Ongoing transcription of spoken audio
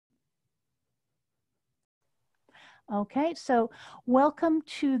Okay, so welcome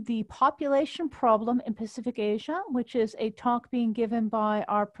to the population problem in Pacific Asia, which is a talk being given by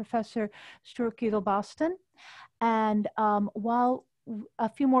our Professor Prof Gietel Basten. And while a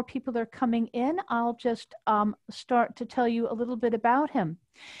few more people are coming in, I'll just start to tell you a little bit about him.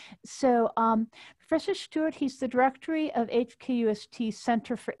 So Professor Stewart, he's the director of HKUST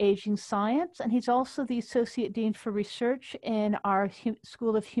Center for Aging Science, and he's also the Associate Dean for Research in our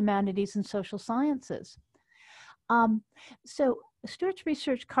School of Humanities and Social Sciences. So Stewart's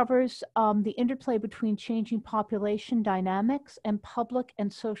research covers the interplay between changing population dynamics and public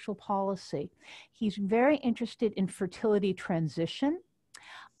and social policy. He's very interested in fertility transition,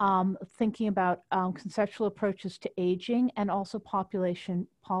 thinking about conceptual approaches to aging and also population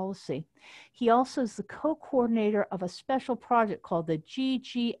policy. He also is the co-coordinator of a special project called the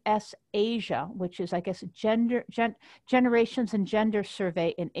GGS Asia, which is, I guess, Generations and Gender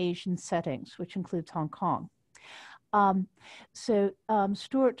Survey in Asian Settings, which includes Hong Kong.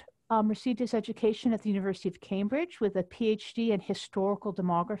 Stewart received his education at the University of Cambridge with a PhD in historical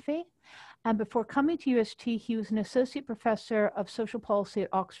demography. And before coming to UST, he was an associate professor of social policy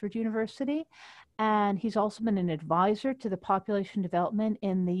at Oxford University. And he's also been an advisor to the population development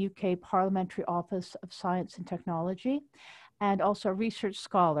in the UK Parliamentary Office of Science and Technology, and also a research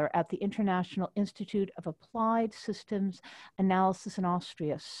scholar at the International Institute of Applied Systems Analysis in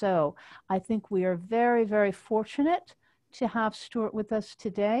Austria. So I think we are very, very fortunate to have Stewart with us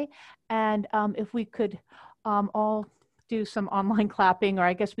today. And if we could all do some online clapping, or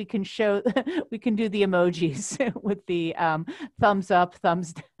I guess we can show, we can do the emojis with the thumbs up,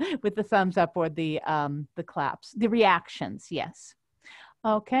 with the thumbs up, or the claps, the reactions, yes.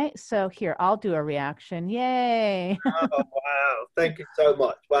 Okay, so here, I'll do a reaction. Yay! Oh, wow. Thank you so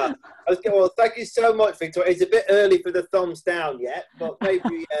much. Wow. Well, thank you so much, Victoria. It's a bit early for the thumbs down yet, but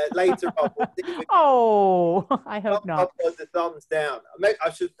maybe later on we'll see if we can I hope not. Up the thumbs down.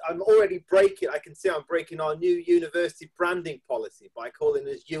 I'm already breaking, I can see I'm breaking our new university branding policy by calling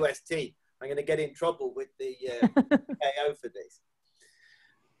us UST. I'm going to get in trouble with the KO for this.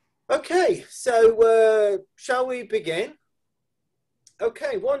 Okay, so shall we begin?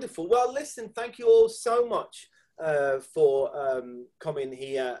 Okay, wonderful. Well, listen, thank you all so much for coming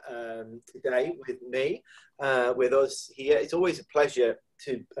here today with me, with us here. It's always a pleasure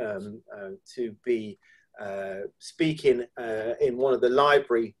to be speaking in one of the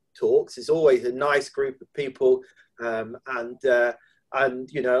library talks. It's always a nice group of people, and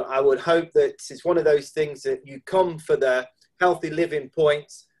you know, I would hope that it's one of those things that you come for the healthy living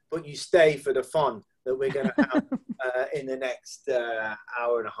points, but you stay for the fun that we're going to have in the next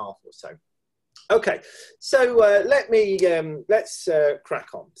hour and a half or so. Okay, so let's crack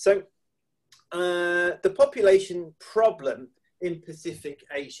on. So the population problem in Pacific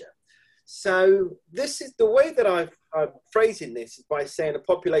Asia. So this is the way that I'm phrasing this, is by saying a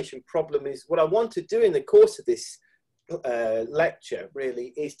population problem is what I want to do in the course of this lecture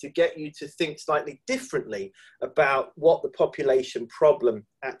really is to get you to think slightly differently about what the population problem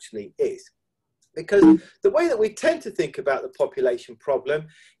actually is. Because the way that we tend to think about the population problem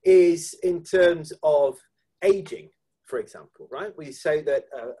is in terms of aging, for example, right? We say that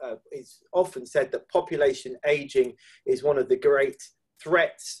it's often said that population aging is one of the great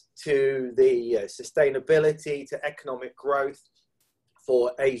threats to the sustainability, to economic growth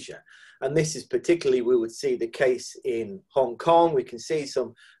for Asia. And this is particularly, we would see the case in Hong Kong. We can see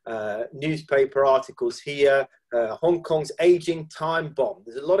some newspaper articles here. Hong Kong's aging time bomb.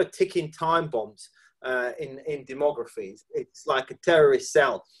 There's a lot of ticking time bombs in demographies. It's like a terrorist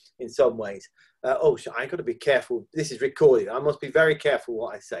cell in some ways. I got to be careful. This is recorded. I must be very careful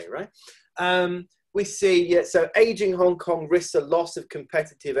what I say, right? We see, so aging Hong Kong risks a loss of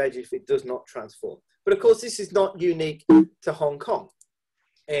competitive edge if it does not transform. But of course, this is not unique to Hong Kong.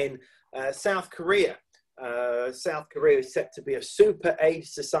 In South Korea is set to be a super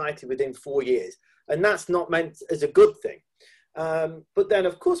aged society within 4 years. And that's not meant as a good thing. But then,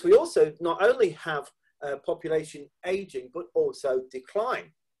 of course, we also not only have population aging, but also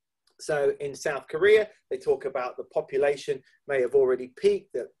decline. So in South Korea, they talk about the population may have already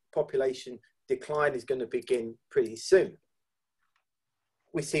peaked, that population decline is going to begin pretty soon.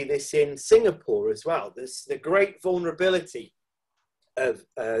 We see this in Singapore as well. There's the great vulnerability of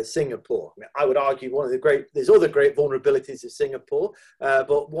Singapore. I mean, I would argue there's other great vulnerabilities of Singapore,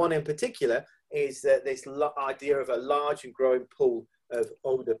 but one in particular is this idea of a large and growing pool of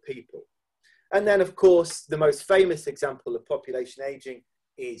older people. And then, of course, the most famous example of population aging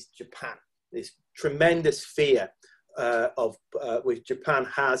is Japan. This tremendous fear which Japan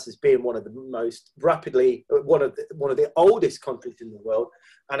has as being one of the most rapidly, one of the oldest countries in the world,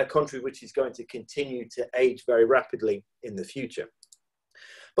 and a country which is going to continue to age very rapidly in the future.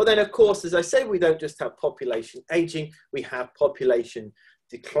 But then, of course, as I say, we don't just have population aging, we have population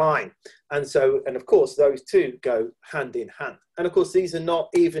decline. And so, and of course, those two go hand in hand. And of course, these are not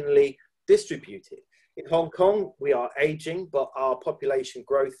evenly distributed. In Hong Kong, we are aging, but our population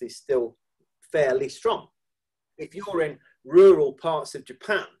growth is still fairly strong. If you're in rural parts of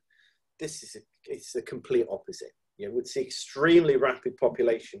Japan, it's the complete opposite. You would see extremely rapid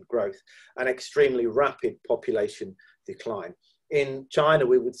population growth and extremely rapid population decline. In China,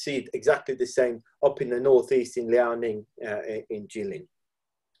 we would see exactly the same up in the northeast in Liaoning, in Jilin.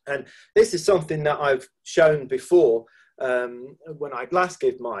 And this is something that I've shown before when I last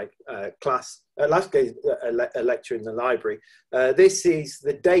gave my last gave a lecture in the library. This is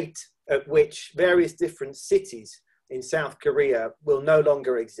the date at which various different cities in South Korea will no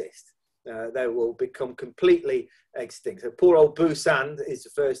longer exist. They will become completely extinct. So poor old Busan is the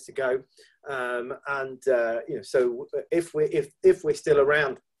first to go, you know, so if we're still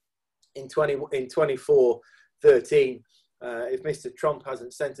around in 2413, if Mr. Trump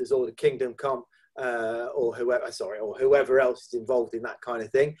hasn't sent us all to Kingdom Come, or whoever else is involved in that kind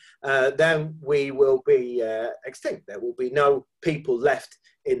of thing, then we will be extinct. There will be no people left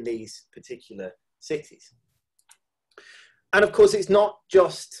in these particular cities. And of course, it's not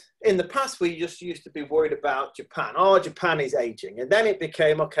just, in the past, we just used to be worried about Japan. Oh, Japan is aging. And then it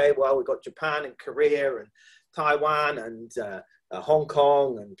became, okay, well, we've got Japan and Korea and Taiwan and Hong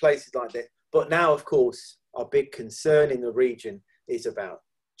Kong and places like that. But now, of course, our big concern in the region is about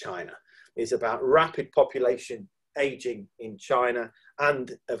China. It's about rapid population aging in China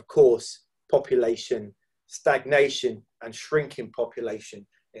and, of course, population stagnation and shrinking population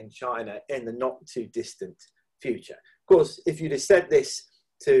in China in the not too distant future. Of course, if you'd have said this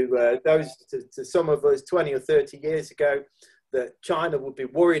to some of us 20 or 30 years ago, that China would be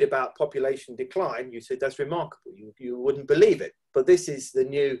worried about population decline, you said that's remarkable. You wouldn't believe it. But this is the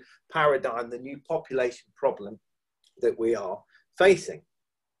new paradigm, the new population problem that we are facing.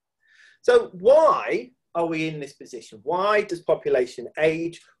 So why are we in this position? Why does population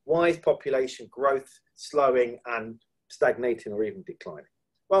age? Why is population growth slowing and stagnating or even declining?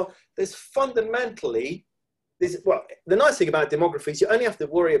 Well, there's fundamentally, well, the nice thing about demography is you only have to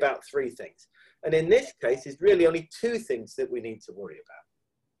worry about three things. And in this case, there's really only two things that we need to worry about.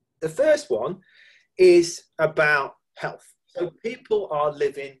 The first one is about health. So people are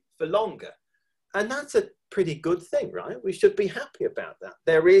living for longer. And that's a pretty good thing, right? We should be happy about that.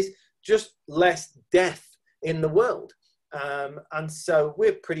 There is just less death in the world. And so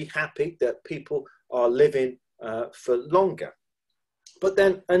we're pretty happy that people are living for longer. But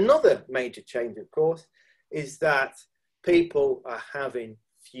then another major change, of course, is that people are having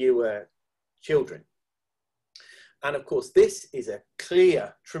fewer children. And of course, this is a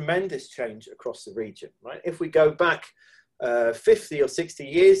clear, tremendous change across the region, right? If we go back 50 or 60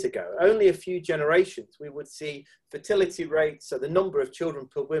 years ago, only a few generations, we would see fertility rates, so the number of children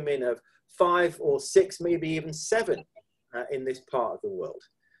per woman of 5 or 6, maybe even 7 in this part of the world.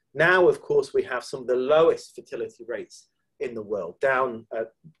 Now, of course, we have some of the lowest fertility rates in the world, down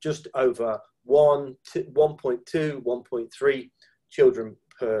just over 1.2, 1.3 children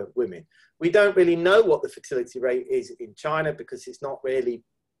per woman. We don't really know what the fertility rate is in China because it's not really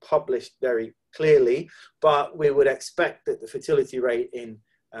published very clearly, but we would expect that the fertility rate in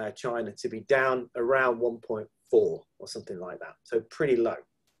China to be down around 1.4 or something like that. So pretty low.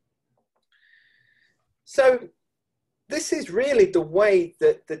 So this is really the way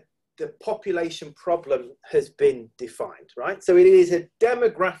that the population problem has been defined, right? So it is a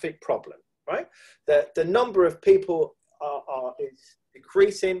demographic problem, right? The number of people is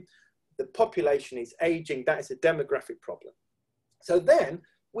decreasing, the population is aging, that is a demographic problem. So then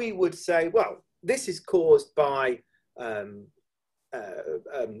we would say, well, this is caused by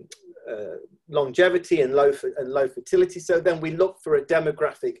longevity and low fertility. So then we look for a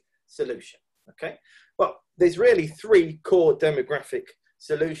demographic solution, okay? Well, there's really 3 core demographic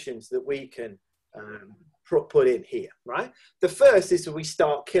solutions that we can put in here, right? The first is that we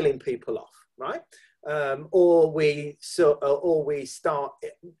start killing people off, right? Or we start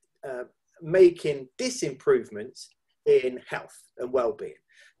making disimprovements in health and well-being.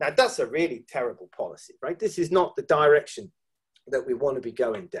 Now, that's a really terrible policy, right? This is not the direction that we want to be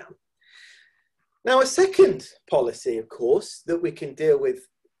going down. Now, a second policy, of course, that we can deal with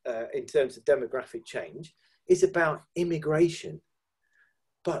in terms of demographic change is about immigration.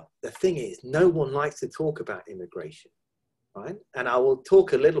 But the thing is, no one likes to talk about immigration, right? And I will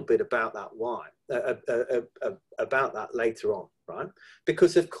talk a little bit about that about that later on, right?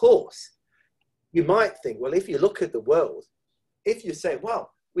 Because of course, you might think, well, if you look at the world, if you say,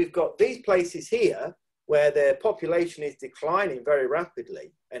 well, we've got these places here where their population is declining very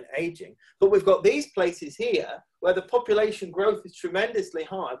rapidly and aging, but we've got these places here where the population growth is tremendously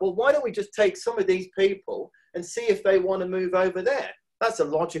high. Well, why don't we just take some of these people and see if they want to move over there? That's a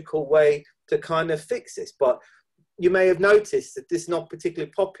logical way to kind of fix this. But you may have noticed that this is not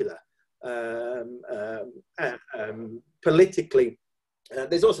particularly popular politically.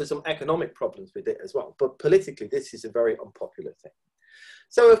 There's also some economic problems with it as well, but politically, this is a very unpopular thing.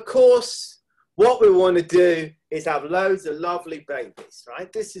 So, of course, what we want to do is have loads of lovely babies,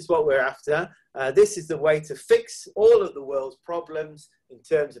 right? This is what we're after. This is the way to fix all of the world's problems in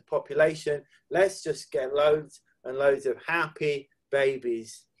terms of population. Let's just get loads and loads of happy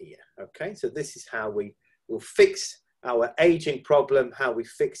babies here, okay? So this is how we will fix our aging problem, how we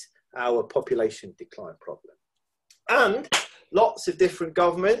fix our population decline problem. And lots of different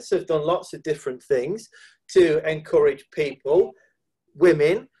governments have done lots of different things to encourage people,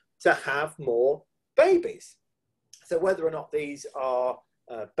 women, to have more babies. So whether or not these are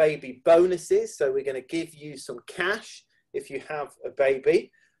baby bonuses, so we're going to give you some cash if you have a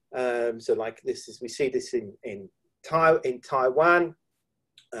baby. So like this is, we see this in Taiwan,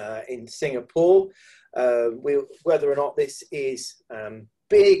 in Singapore. Whether or not this is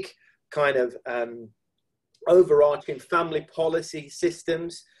big kind of overarching family policy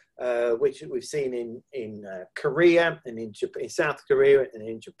systems, which we've seen in Korea and in South Korea and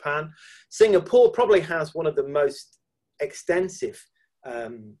in Japan. Singapore probably has one of the most extensive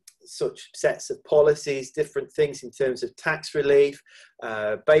such sets of policies, different things in terms of tax relief,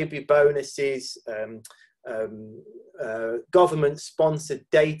 baby bonuses, government-sponsored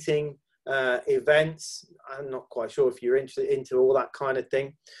dating events. I'm not quite sure if you're into all that kind of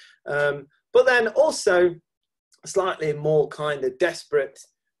thing. But then also slightly more kind of desperate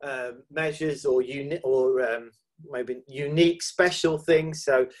measures or maybe unique special things.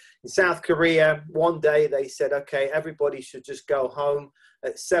 So in South Korea, one day they said, okay, everybody should just go home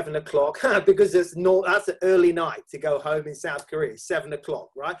at 7 o'clock because that's an early night to go home in South Korea, 7 o'clock,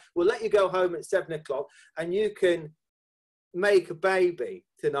 right? We'll let you go home at 7 o'clock and you can make a baby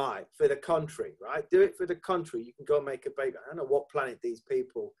tonight for the country, right? Do it for the country. You can go make a baby. I don't know what planet these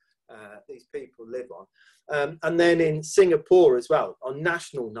people live on. And then in Singapore as well, on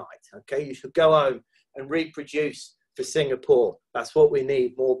national night, okay, you should go home and reproduce for Singapore. That's what we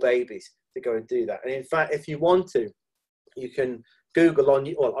need, more babies to go and do that. And in fact, if you want to, you can Google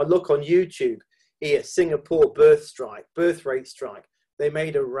or look on YouTube here, Singapore birth rate strike. They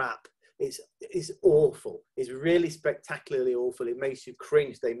made a rap. It's awful. It's really spectacularly awful. It makes you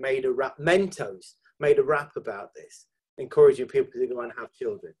cringe. They made a rap. Mentos made a rap about this, encouraging people to go and have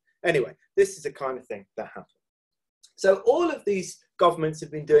children. Anyway, this is the kind of thing that happened. So all of these governments have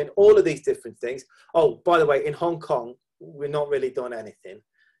been doing all of these different things. Oh, by the way, in Hong Kong, we're not really done anything.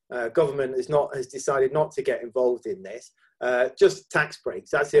 Government has decided not to get involved in this. Just tax breaks.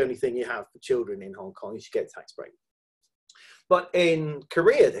 That's the only thing you have for children in Hong Kong. You should get a tax break. But in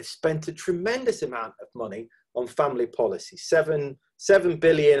Korea, they've spent a tremendous amount of money on family policy. 7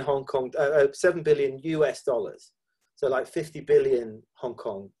 billion US dollars. So like 50 billion Hong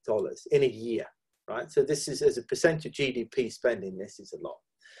Kong dollars in a year, right? So this is, as a percent of GDP spending, this is a lot.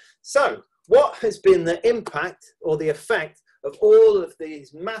 So what has been the impact or the effect of all of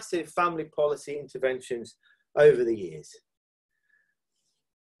these massive family policy interventions over the years?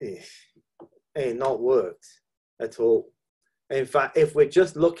 It's not worked at all. In fact, if we're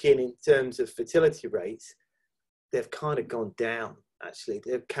just looking in terms of fertility rates, they've kind of gone down, actually.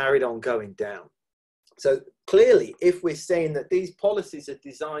 They've carried on going down. So clearly, if we're saying that these policies are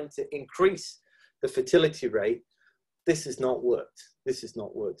designed to increase the fertility rate, this has not worked. This has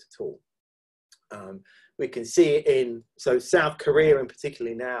not worked at all. We can see it so South Korea in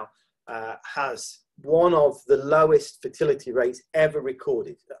particular now has one of the lowest fertility rates ever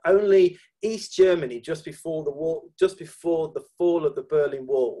recorded. Only East Germany, just before the fall of the Berlin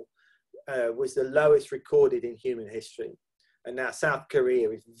Wall, was the lowest recorded in human history. And now South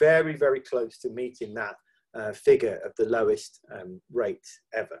Korea is very, very close to meeting that figure of the lowest rate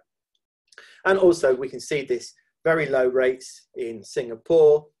ever. And also we can see this very low rates in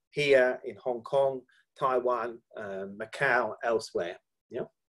Singapore, here in Hong Kong, Taiwan, Macau, elsewhere. Yeah.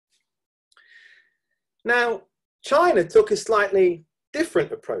 Now, China took a slightly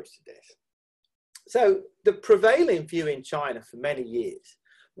different approach to this. So the prevailing view in China for many years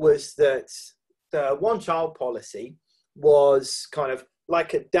was that the one-child policy was kind of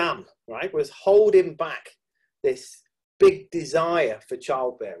like a dam, right? Was holding back this big desire for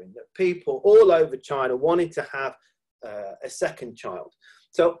childbearing, that people all over China wanted to have a second child.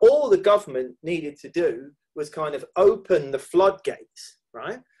 So all the government needed to do was kind of open the floodgates,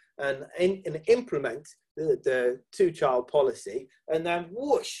 right? And implement the two-child policy, and then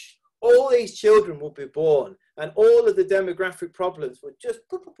whoosh, all these children will be born, and all of the demographic problems would just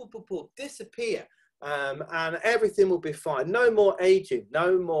disappear, and everything will be fine. No more aging,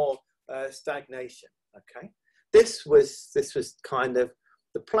 no more stagnation. Okay, this was kind of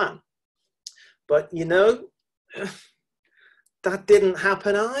the plan, but you know, that didn't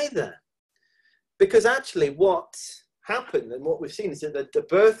happen either, because actually what happened and what we've seen is that the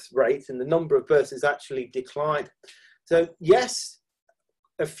birth rate and the number of births has actually declined. So yes,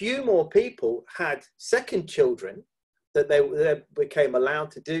 a few more people had second children that they became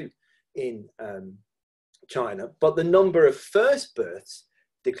allowed to do in China, but the number of first births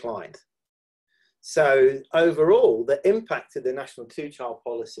declined. So overall, the impact of the national two-child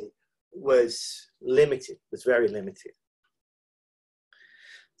policy was limited, was very limited.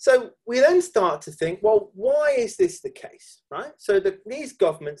 So we then start to think, well, why is this the case, right? So these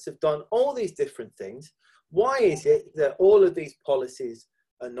governments have done all these different things. Why is it that all of these policies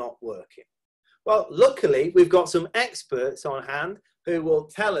are not working? Well, luckily, we've got some experts on hand who will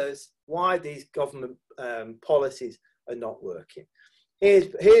tell us why these government policies are not working.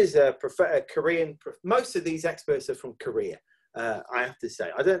 Here's a Korean, most of these experts are from Korea, I have to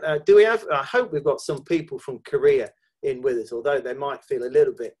say. I don't know, do we have, I hope we've got some people from Korea in with us, although they might feel a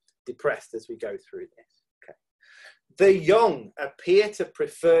little bit depressed as we go through this. Okay. The young appear to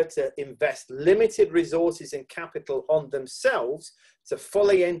prefer to invest limited resources and capital on themselves to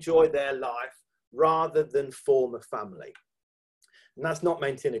fully enjoy their life rather than form a family. And that's not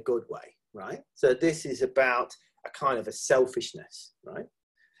meant in a good way, right? So this is about a kind of a selfishness, right?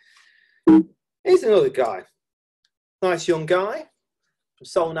 Here's another guy, nice young guy from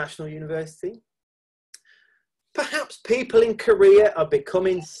Seoul National University. Perhaps people in Korea are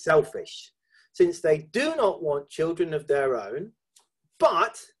becoming selfish since they do not want children of their own,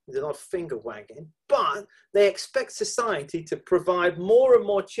 but, there's a lot of finger wagging, but they expect society to provide more and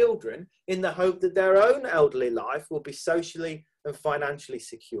more children in the hope that their own elderly life will be socially and financially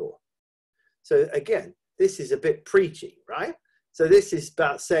secure. So again, this is a bit preachy, right? So this is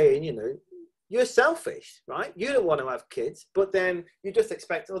about saying, you know, you're selfish, right? You don't want to have kids, but then you just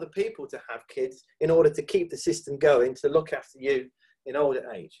expect other people to have kids in order to keep the system going, to look after you in older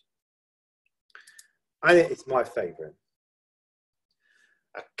age. I think it's my favorite.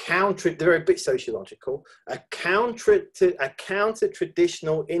 They're a bit sociological. A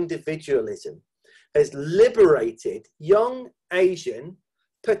counter-traditional individualism has liberated young Asian,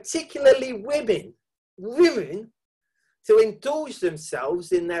 particularly women, to indulge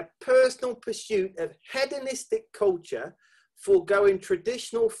themselves in their personal pursuit of hedonistic culture, foregoing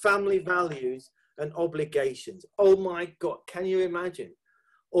traditional family values and obligations. Oh my God, can you imagine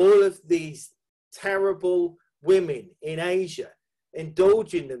all of these terrible women in Asia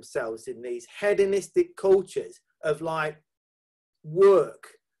indulging themselves in these hedonistic cultures of like work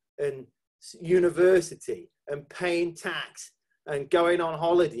and university and paying tax and going on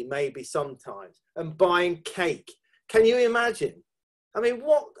holiday maybe sometimes and buying cake. Can you imagine? I mean,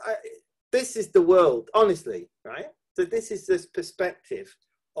 this is the world, honestly, right? So this is this perspective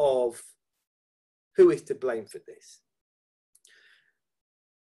of who is to blame for this.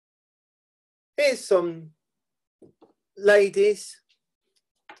 Here's some ladies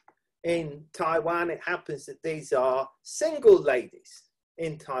in Taiwan. It happens that these are single ladies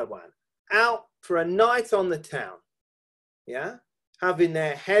in Taiwan, out for a night on the town, yeah, having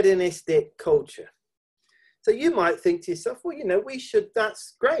their hedonistic culture. So you might think to yourself, well, you know,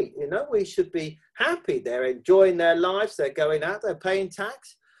 that's great. You know, we should be happy. They're enjoying their lives. They're going out, they're paying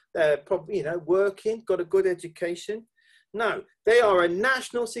tax. They're probably, you know, working, got a good education. No, they are a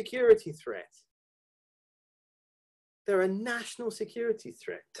national security threat. They're a national security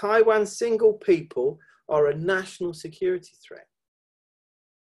threat. Taiwan's single people are a national security threat.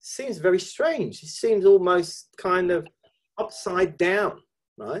 Seems very strange. It seems almost kind of upside down,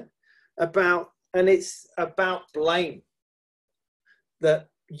 right? And it's about blame. That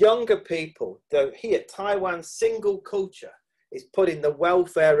younger people, though here, Taiwan's single culture is putting the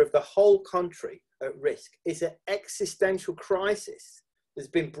welfare of the whole country at risk. It's an existential crisis that's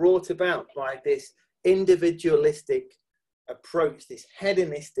been brought about by this individualistic approach, this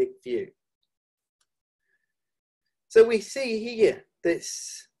hedonistic view. So we see here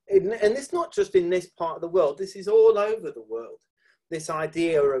this, and it's not just in this part of the world, this is all over the world. This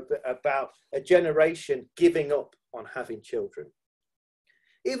idea about a generation giving up on having children.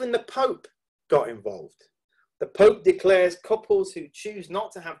 Even the Pope got involved. The Pope declares couples who choose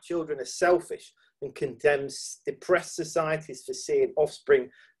not to have children are selfish and condemns depressed societies for seeing offspring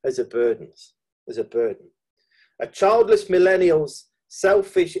as a burden. A childless millennials,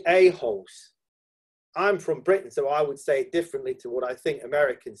 selfish a-holes. I'm from Britain, so I would say it differently to what I think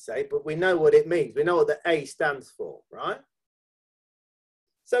Americans say, but we know what it means. We know what the A stands for, right?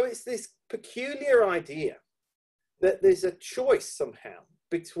 So it's this peculiar idea that there's a choice somehow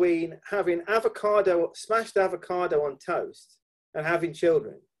between having smashed avocado on toast and having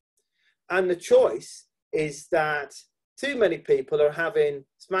children. And the choice is that too many people are having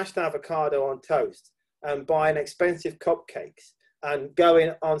smashed avocado on toast and buying expensive cupcakes and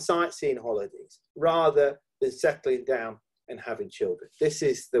going on sightseeing holidays rather than settling down and having children. This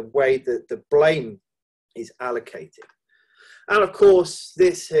is the way that the blame is allocated. And of course,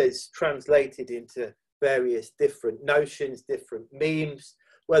 this has translated into various different notions, different memes,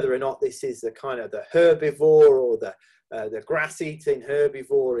 whether or not this is the kind of the herbivore or the grass-eating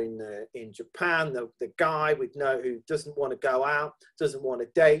herbivore in Japan, the guy who doesn't want to go out, doesn't want to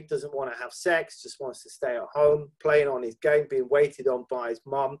date, doesn't want to have sex, just wants to stay at home, playing on his game, being waited on by his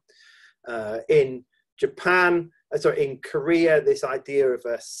mum. In Korea, this idea of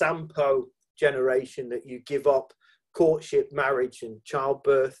a sampo generation, that you give up courtship, marriage, and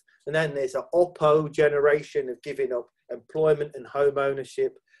childbirth. And then there's an oppo generation of giving up employment and home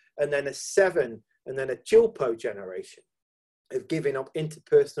ownership. And then a chilpo generation of giving up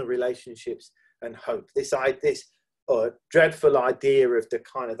interpersonal relationships and hope. This dreadful idea of the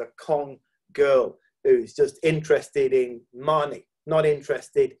con girl who's just interested in money, not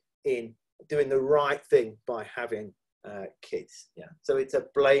interested in doing the right thing by having kids. Yeah. So it's a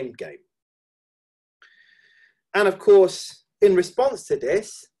blame game. And of course, in response to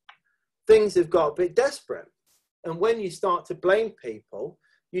this, things have got a bit desperate. And when you start to blame people,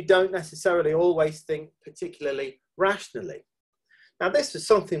 you don't necessarily always think particularly rationally. Now, this was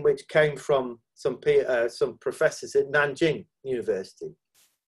something which came from some professors at Nanjing University.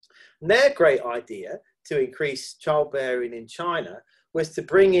 And their great idea to increase childbearing in China was to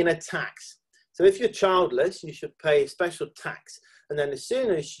bring in a tax. So if you're childless, you should pay a special tax. And then as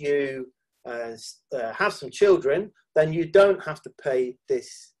soon as you have some children, then you don't have to pay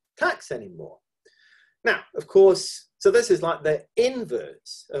this tax anymore. Now, of course, so this is like the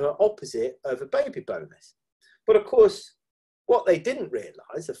inverse or opposite of a baby bonus. But of course, what they didn't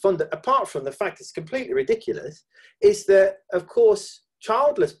realize, apart from the fact it's completely ridiculous, is that, of course,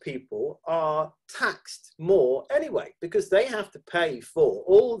 childless people are taxed more anyway, because they have to pay for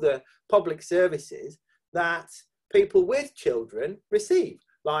all the public services that people with children receive,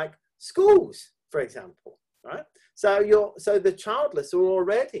 like schools, for example, right? So the childless are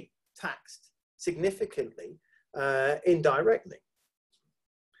already taxed significantly, indirectly.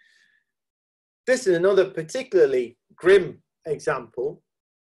 This is another particularly grim example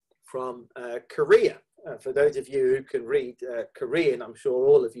from Korea. For those of you who can read Korean, I'm sure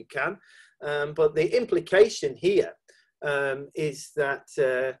all of you can. But the implication here is that,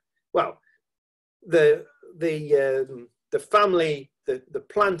 the family, the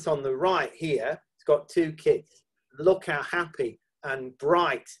plant on the right here, it's got 2 kids. Look how happy and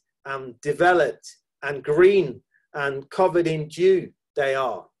bright and developed and green and covered in dew they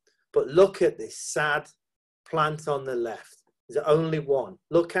are. But look at this sad plant on the left. There's only one.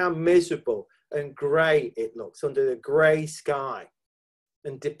 Look how miserable and grey it looks under the grey sky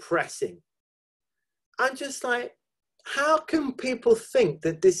and depressing. I'm just like, how can people think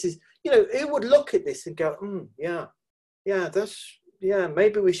that this is, who would look at this and go,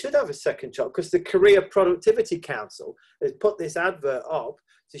 maybe we should have a second child, because the Korea Productivity Council has put this advert up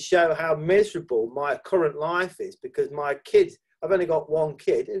to show how miserable my current life is, because my kids, I've only got 1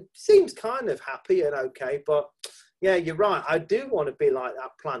 kid. It seems kind of happy and okay, but yeah, you're right. I do want to be like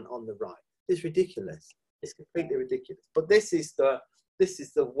that plant on the right. It's ridiculous. It's completely ridiculous. But this is the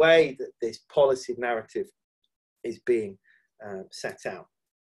way that this policy narrative is being set out.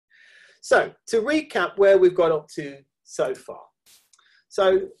 So to recap where we've got up to so far.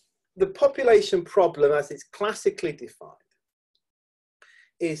 So the population problem, as it's classically defined,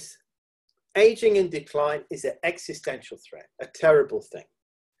 is aging and decline is an existential threat, a terrible thing.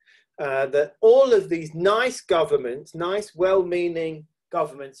 That all of these nice governments, nice well-meaning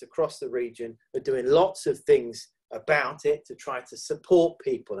governments across the region are doing lots of things about it to try to support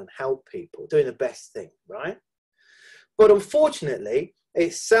people and help people, doing the best thing, right? But unfortunately,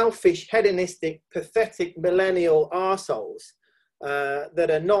 it's selfish, hedonistic, pathetic millennial arseholes that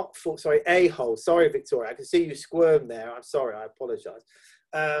are not, a-holes. Sorry, Victoria, I can see you squirm there. I'm sorry, I apologize.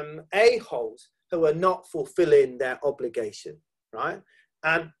 A-holes who are not fulfilling their obligation, right?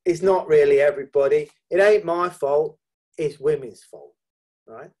 And it's not really everybody. It ain't my fault. It's women's fault,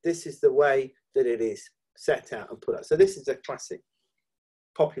 right? This is the way that it is set out and put out. So this is a classic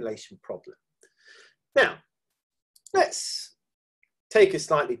population problem. Now, let's take a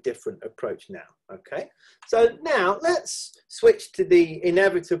slightly different approach now, okay? So now let's switch to the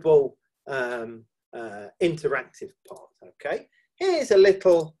inevitable interactive part, okay? Here's a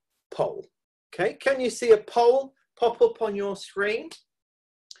little poll, okay? Can you see a poll pop up on your screen?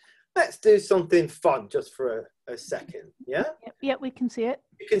 Let's do something fun just for a second, yeah? Yeah, we can see it.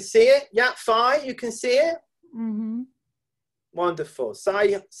 You can see it? Yeah, Phi, you can see it? Mm-hmm. Wonderful.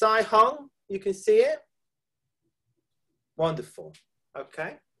 Sai Hung, you can see it? Wonderful.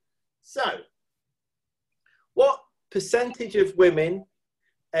 Okay. So, what percentage of women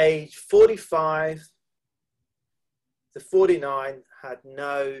aged 45 to 49 had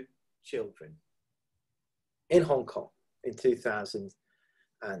no children in Hong Kong in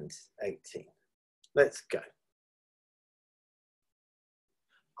 2018? Let's go.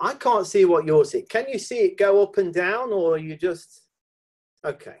 I can't see what yours is. Can you see it go up and down, or are you just...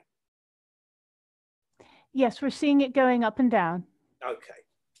 Okay. Yes, we're seeing it going up and down. Okay.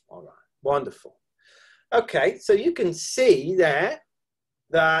 All right. Wonderful. Okay. So you can see there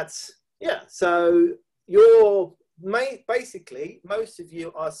that, yeah, so you're basically, most of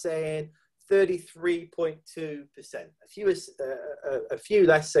you are saying 33.2%. A few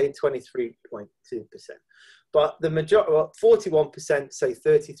less say 23.2%. But the majority, well, 41% say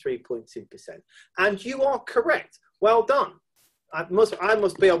 33.2%. And you are correct. Well done. I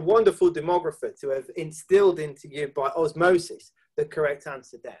must be a wonderful demographer to have instilled into you by osmosis the correct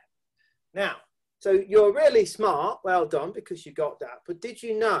answer there. Now, so you're really smart. Well done, because you got that. But did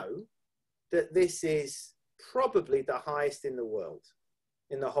you know that this is probably the highest in the world,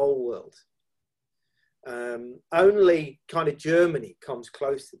 in the whole world? Only kind of Germany comes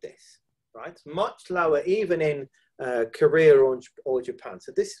close to this. Right, much lower even in Korea or Japan.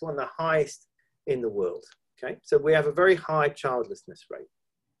 So this is one of the highest in the world. Okay, so we have a very high childlessness rate.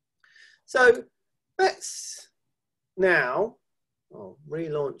 So let's now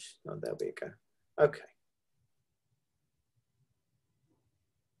relaunch. Oh, there we go. Okay.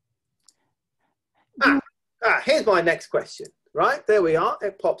 Here's my next question. Right, there we are.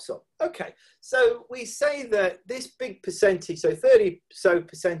 It pops up. Okay, so we say that this big percentage, so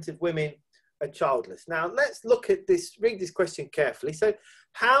 30% of women are childless. Now let's look at this, read this question carefully. So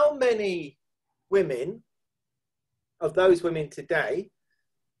how many women, of those women today,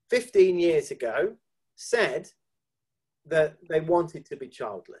 15 years ago, said that they wanted to be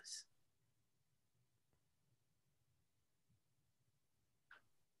childless?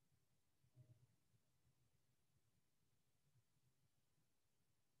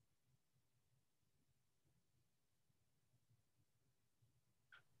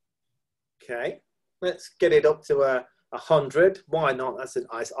 Okay, let's get it up to 100. Why not? That's a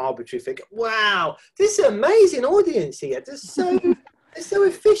nice arbitrary figure. Wow, this is an amazing audience here. They're so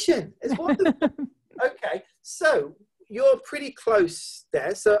efficient. It's wonderful. Okay, so you're pretty close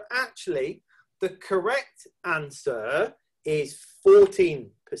there. So actually, the correct answer is 14%,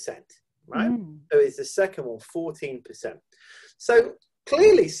 right? So it's the second one, 14%. So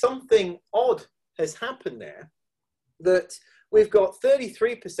clearly something odd has happened there, that we've got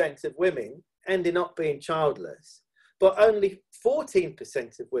 33% of women ending up being childless, but only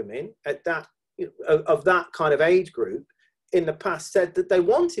 14% of women at that, of that kind of age group in the past said that they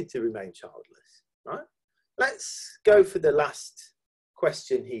wanted to remain childless, right? Let's go for the last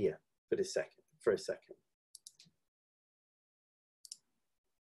question here for a second.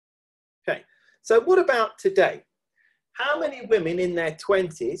 Okay, so what about today? How many women in their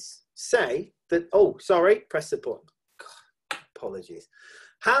 20s say that, oh, sorry, press the button. Apologies.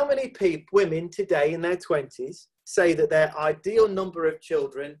 How many women today in their 20s say that their ideal number of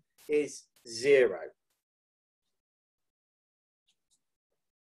children is 0?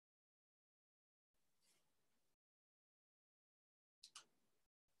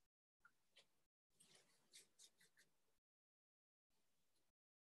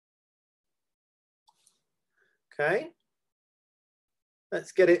 Okay.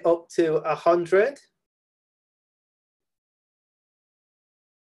 Let's get it up to 100.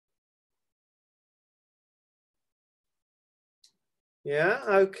 Yeah,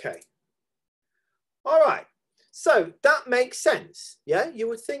 okay. All right. So that makes sense. Yeah, you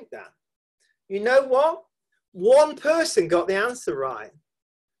would think that. You know what? One person got the answer right.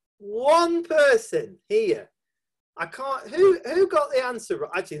 One person here. I can't, who got the answer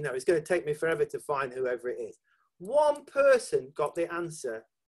right? Actually, no, it's going to take me forever to find whoever it is. One person got the answer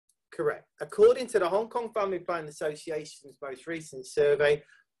Correct. According to the Hong Kong Family Planning Association's most recent survey,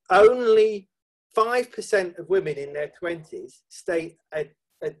 only 5% of women in their 20s state a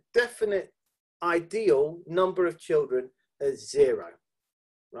definite ideal number of children as 0,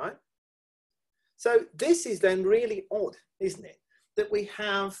 right? So this is then really odd, isn't it? That we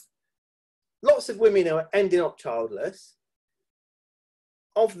have lots of women who are ending up childless.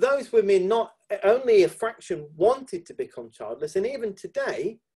 Of those women, not only a fraction wanted to become childless, and even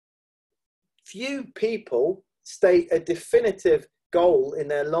today, few people state a definitive goal in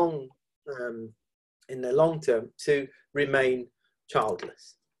their long term to remain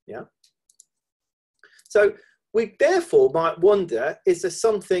childless. Yeah. So we therefore might wonder: is there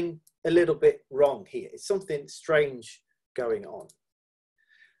something a little bit wrong here? Is something strange going on?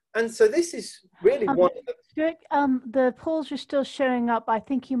 And so this is really one of the... Stuart, the polls are still showing up. I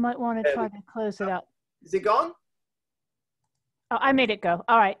think you might want to try to close it up. Is it gone? Oh, I made it go.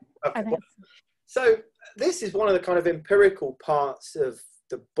 All right. Okay. So this is one of the kind of empirical parts of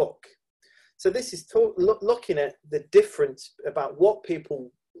the book. So this is looking at the difference about what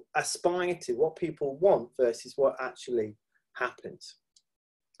people aspire to, what people want versus what actually happens.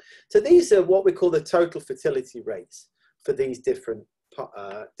 So these are what we call the total fertility rates for these different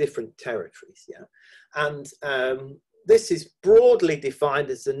territories, yeah, and this is broadly defined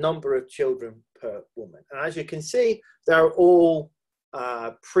as the number of children per woman. And as you can see, they're all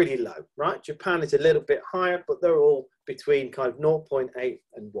pretty low, right? Japan is a little bit higher, but they're all between kind of 0.8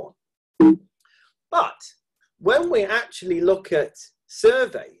 and 1. But when we actually look at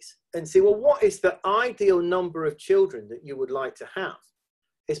surveys and see, well, what is the ideal number of children that you would like to have?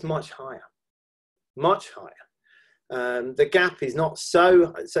 It's much higher, much higher. The gap is not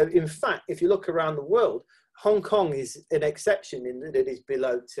so in fact, if you look around the world, Hong Kong is an exception in that it is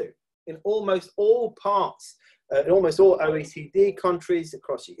below 2. In almost all parts, in almost all OECD countries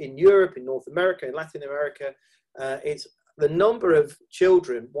in Europe, in North America, in Latin America, it's the number of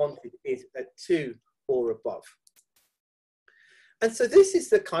children wanted is at 2 or above. And so this is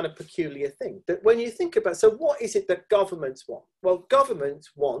the kind of peculiar thing that when you think about, so what is it that governments want? Well, governments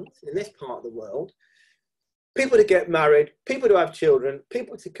want, in this part of the world, people to get married, people to have children,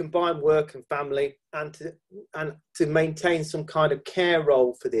 people to combine work and family, and to maintain some kind of care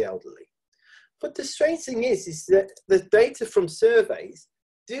role for the elderly. But the strange thing is that the data from surveys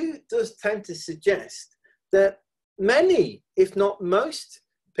does tend to suggest that many, if not most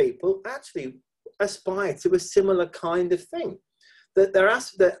people, actually aspire to a similar kind of thing. That their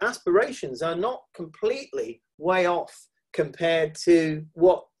aspirations are not completely way off compared to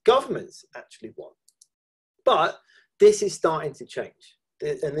what governments actually want. But this is starting to change,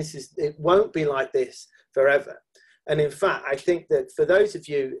 and it won't be like this forever. And in fact, I think that for those of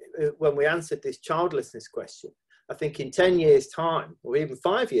you, when we answered this childlessness question, I think in 10 years' time, or even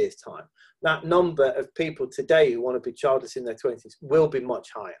 5 years' time, that number of people today who want to be childless in their 20s will be much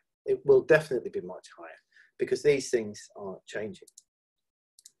higher. It will definitely be much higher, because these things are changing.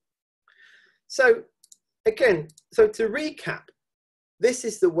 So again, so to recap, this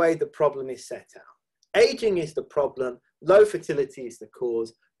is the way the problem is set out. Aging is the problem, low fertility is the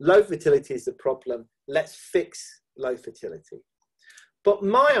cause, low fertility is the problem, let's fix low fertility. But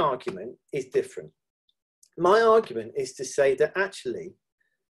my argument is different. My argument is to say that actually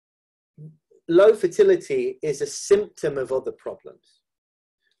low fertility is a symptom of other problems.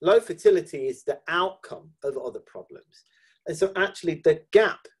 Low fertility is the outcome of other problems. And so actually the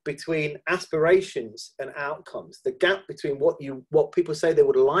gap between aspirations and outcomes, the gap between what people say they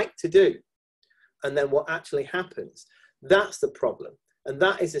would like to do and then what actually happens, that's the problem. And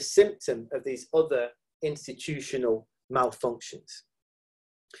that is a symptom of these other institutional malfunctions.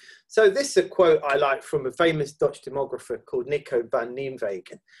 So this is a quote I like from a famous Dutch demographer called Nico van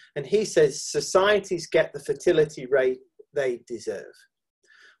Nijmegen. And he says, societies get the fertility rate they deserve.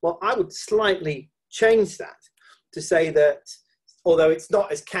 Well, I would slightly change that to say that, although it's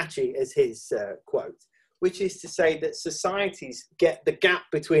not as catchy as his quote, which is to say that societies get the gap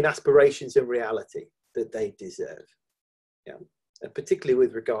between aspirations and reality that they deserve, yeah, and particularly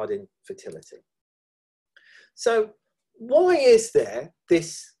with regarding fertility. So why is there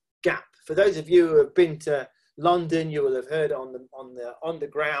this gap? For those of you who have been to London, you will have heard on the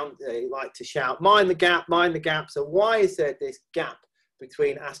underground, they like to shout, mind the gap, mind the gap. So why is there this gap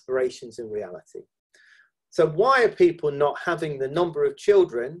between aspirations and reality? So why are people not having the number of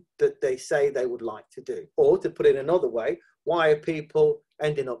children that they say they would like to do? Or to put it another way, why are people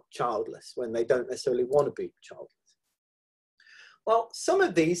ending up childless when they don't necessarily want to be childless? Well, some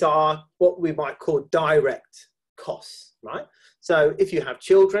of these are what we might call direct costs, right? So if you have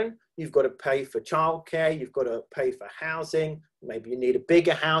children, you've got to pay for childcare, you've got to pay for housing, maybe you need a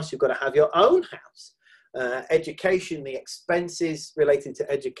bigger house, you've got to have your own house. Education, the expenses related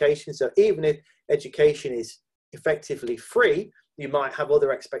to education. So even if education is effectively free, you might have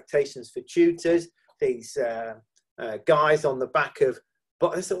other expectations for tutors. These guys on the back of,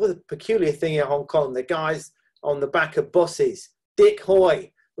 but it's a peculiar thing in Hong Kong, the guys on the back of buses, Dick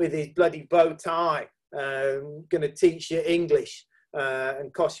Hoy with his bloody bow tie, going to teach you English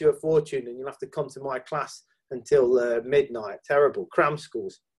and cost you a fortune, and you'll have to come to my class until midnight. Terrible, cram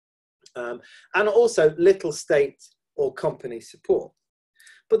schools. And also little state or company support.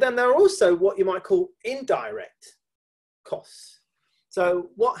 But then there are also what you might call indirect costs. So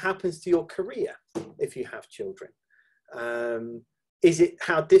what happens to your career if you have children?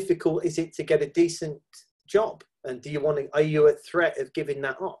 How difficult is it to get a decent job? And are you at threat of giving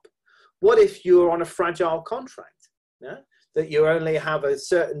that up? What if you're on a fragile contract? Yeah? That you only have a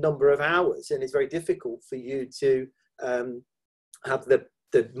certain number of hours and it's very difficult for you to have the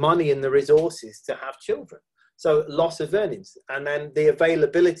money and the resources to have children. So loss of earnings, and then the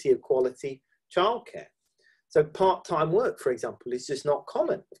availability of quality childcare. So part-time work, for example, is just not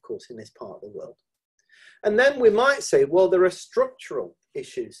common, of course, in this part of the world. And then we might say, well, there are structural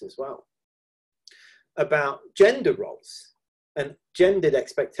issues as well about gender roles and gendered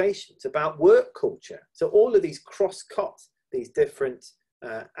expectations, about work culture. So all of these cross-cut these different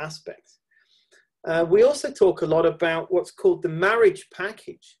aspects. We also talk a lot about what's called the marriage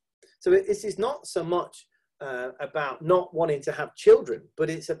package. So this is not so much about not wanting to have children, but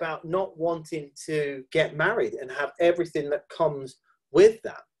it's about not wanting to get married and have everything that comes with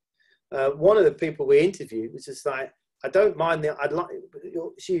that. One of the people we interviewed was just like, I don't mind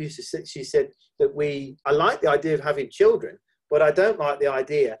she said that I like the idea of having children, but I don't like the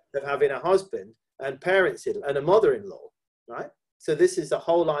idea of having a husband and parents and a mother-in-law, right? So this is the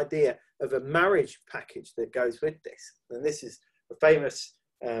whole idea of a marriage package that goes with this. And this is a famous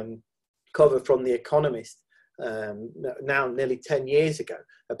cover from The Economist now nearly 10 years ago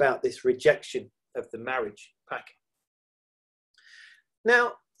about this rejection of the marriage package.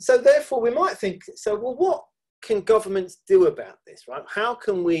 Now, so therefore we might think, so well, what can governments do about this, right? How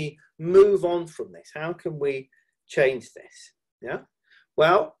can we move on from this? How can we change this? Yeah.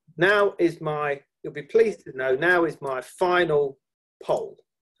 Well, now is you'll be pleased to know, now is my final poll.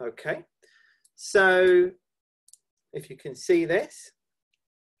 Okay. So if you can see this,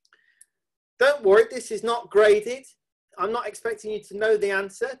 don't worry, this is not graded. I'm not expecting you to know the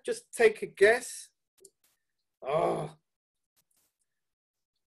answer. Just take a guess. Oh.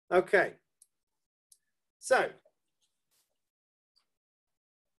 Okay. So,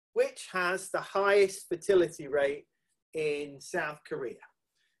 which has the highest fertility rate in South Korea?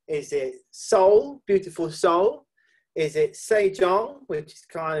 Is it Seoul, beautiful Seoul? Is it Sejong, which is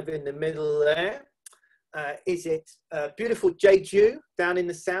kind of in the middle there? Is it beautiful Jeju down in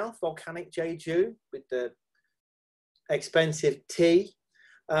the south, volcanic Jeju with the expensive tea?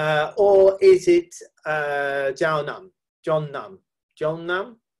 Or is it Jeonnam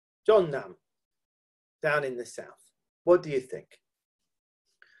down in the south? What do you think?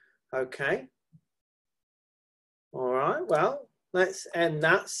 Okay. All right, well, let's end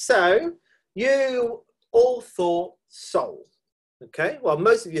that. So you all thought Seoul. Okay, well,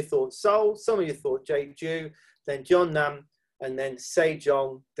 most of you thought Seoul, some of you thought Jeju, then Jeonnam, and then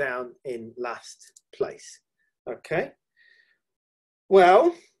Sejong down in last place. Okay,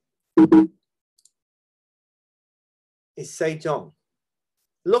 well, it's Sejong.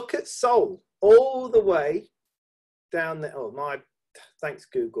 Look at Seoul all the way down there. Oh, thanks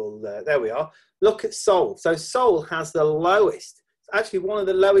Google. There we are. Look at Seoul. So Seoul has the lowest, actually one of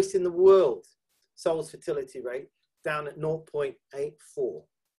the lowest in the world, Seoul's fertility rate, down at 0.84.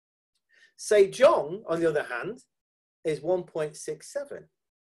 Sejong, on the other hand, is 1.67.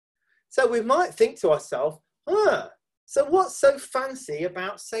 So we might think to ourselves, so what's so fancy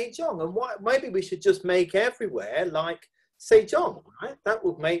about Sejong? And maybe we should just make everywhere like Sejong, right? That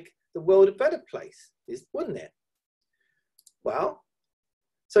would make the world a better place, wouldn't it? Well,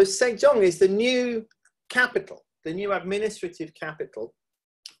 so Sejong is the new capital, the new administrative capital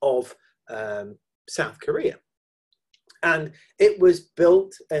of South Korea. And it was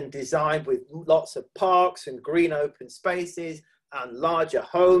built and designed with lots of parks and green open spaces and larger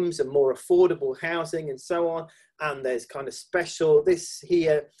homes and more affordable housing and so on. And there's kind of special, this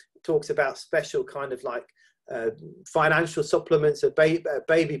here talks about special kind of like financial supplements or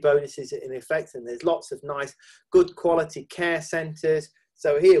baby bonuses in effect. And there's lots of nice, good quality care centres.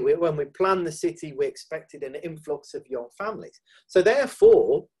 So here, when we planned the city, we expected an influx of young families. So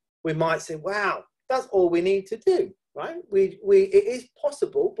therefore, we might say, wow, that's all we need to do. right? It is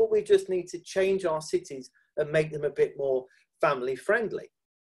possible, but we just need to change our cities and make them a bit more family friendly.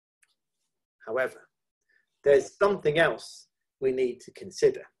 However, there's something else we need to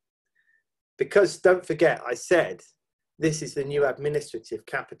consider. Because don't forget, I said, this is the new administrative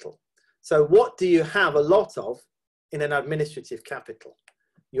capital. So what do you have a lot of in an administrative capital?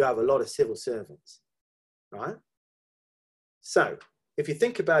 You have a lot of civil servants, right? So if you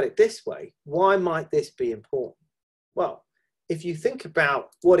think about it this way, why might this be important? Well, if you think about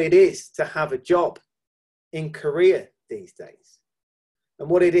what it is to have a job in Korea these days, and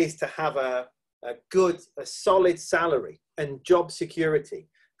what it is to have a solid salary and job security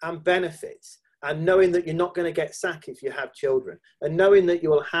and benefits, and knowing that you're not going to get sacked if you have children, and knowing that you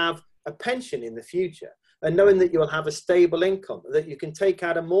will have a pension in the future, and knowing that you will have a stable income, that you can take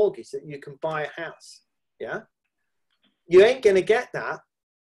out a mortgage, that you can buy a house, yeah? You ain't going to get that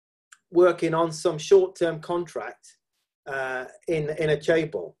working on some short-term contract in a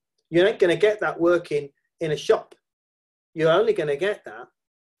chaebol. You ain't going to get that working in a shop. You're only going to get that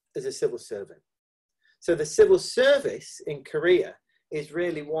as a civil servant. So the civil service in Korea is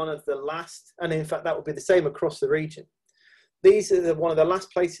really one of the last, and in fact that would be the same across the region. These are one of the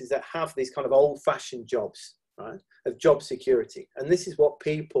last places that have these kind of old-fashioned jobs, right, of job security. And this is what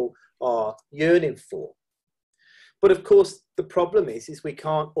people are yearning for. But of course, the problem is we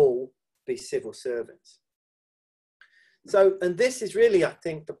can't all be civil servants. So, and this is really, I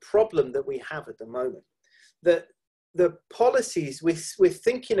think, the problem that we have at the moment, that the policies, we're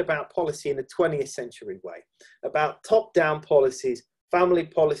thinking about policy in the 20th century way, about top-down policies, family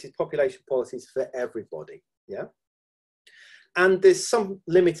policies, population policies for everybody, yeah? And there's some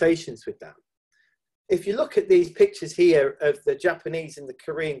limitations with that. If you look at these pictures here of the Japanese and the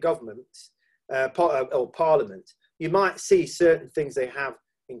Korean governments, or parliament, you might see certain things they have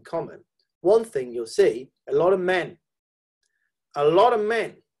in common. One thing you'll see, a lot of men, and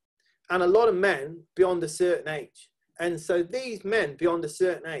a lot of men beyond a certain age. And so these men beyond a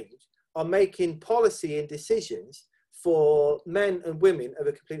certain age are making policy and decisions for men and women of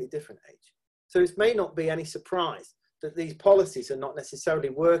a completely different age. So it may not be any surprise that these policies are not necessarily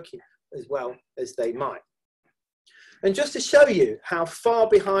working as well as they might. And just to show you how far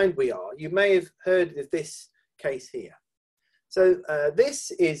behind we are, you may have heard of this case here. So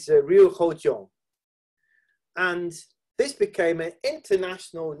this is Ryu Ho-jong. And this became an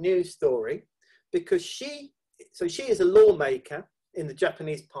international news story because she is a lawmaker in the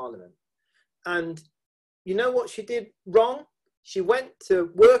Japanese parliament. And you know what she did wrong? She went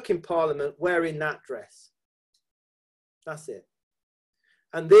to work in parliament wearing that dress. That's it.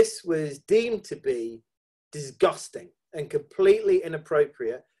 And this was deemed to be disgusting and completely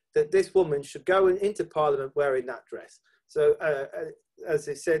inappropriate that this woman should go into parliament wearing that dress. So as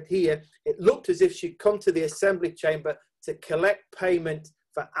I said here, it looked as if she'd come to the assembly chamber to collect payment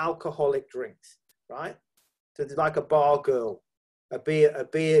for alcoholic drinks, right? So it's like a bar girl, a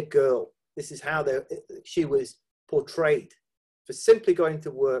beer girl. This is how she was portrayed, for simply going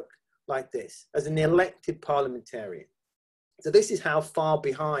to work like this as an elected parliamentarian. So this is how far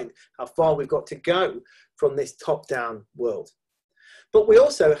behind, how far we've got to go from this top-down world. But we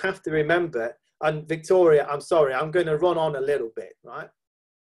also have to remember, and Victoria, I'm sorry, I'm going to run on a little bit, right?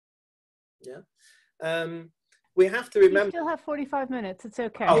 Yeah. We have to remember. You still have 45 minutes. It's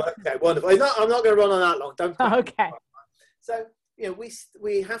okay. Oh, okay, wonderful. I'm not going to run on that long. Don't. Okay. So, you know,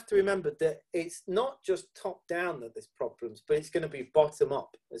 we have to remember that it's not just top down that there's problems, but it's going to be bottom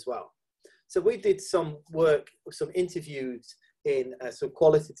up as well. So we did some work, some interviews in some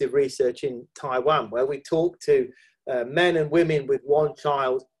qualitative research in Taiwan, where we talked to men and women with one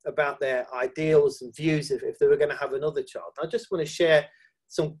child about their ideals and views if they were going to have another child. I just want to share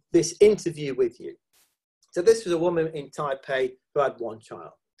this interview with you. So this was a woman in Taipei who had one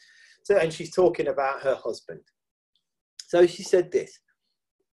child. So, and she's talking about her husband. So she said this: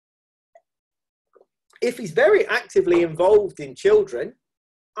 if he's very actively involved in children,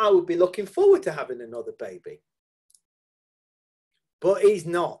 I would be looking forward to having another baby. But he's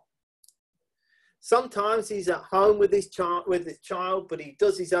not. Sometimes he's at home with his child, but he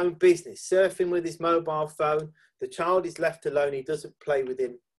does his own business, surfing with his mobile phone. The child is left alone. He doesn't play with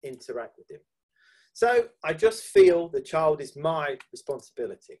him, interact with him. So I just feel the child is my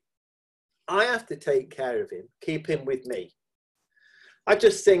responsibility. I have to take care of him, keep him with me. I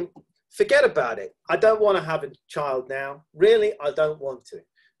just think, forget about it. I don't want to have a child now. Really, I don't want to,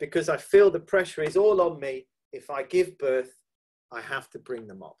 because I feel the pressure is all on me. If I give birth, I have to bring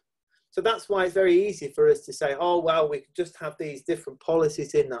them up. So that's why it's very easy for us to say, oh, well, we could just have these different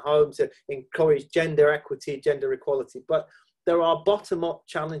policies in the home to encourage gender equity, gender equality. But there are bottom-up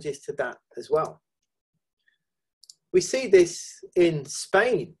challenges to that as well. We see this in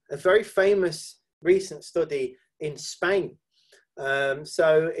Spain, a very famous recent study in Spain.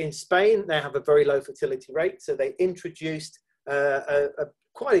 So in Spain, they have a very low fertility rate. So they introduced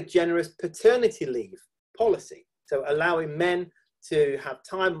quite a generous paternity leave policy. So allowing men to have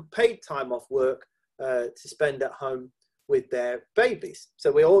paid time off work to spend at home with their babies.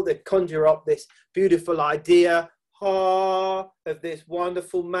 So they conjure up this beautiful idea of this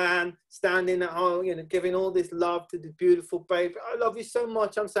wonderful man standing at home, giving all this love to the beautiful baby. I love you so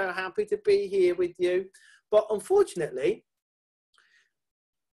much. I'm so happy to be here with you. But unfortunately,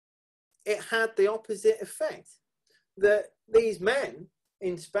 it had the opposite effect, that these men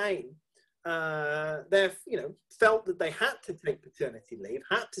in Spain, felt that they had to take paternity leave,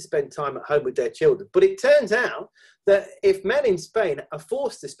 had to spend time at home with their children. But it turns out that if men in Spain are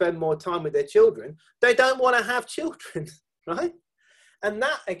forced to spend more time with their children, they don't want to have children, right? And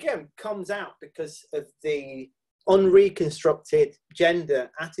that, again, comes out because of the unreconstructed gender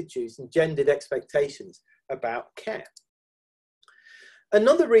attitudes and gendered expectations about care.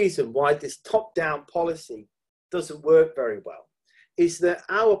 Another reason why this top-down policy doesn't work very well is that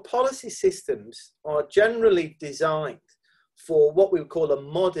our policy systems are generally designed for what we would call a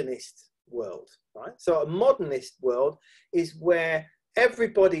modernist world, right? So a modernist world is where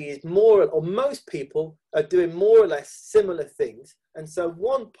everybody is most people are doing more or less similar things, and so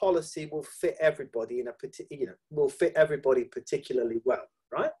one policy will fit everybody particularly well,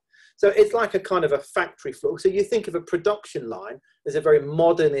 right? So it's like a kind of a factory floor. So you think of a production line as a very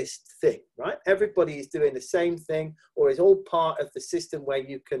modernist thing, right? Everybody is doing the same thing, or is all part of the system where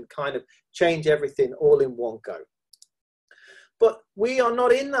you can kind of change everything all in one go. But we are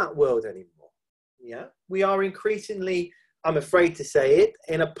not in that world anymore. Yeah, we are increasingly, I'm afraid to say it,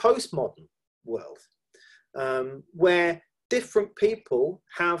 in a postmodern world where different people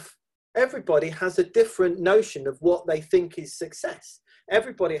everybody has a different notion of what they think is success.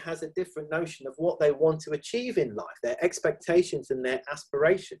 Everybody has a different notion of what they want to achieve in life, their expectations and their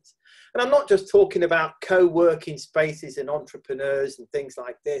aspirations. And I'm not just talking about co-working spaces and entrepreneurs and things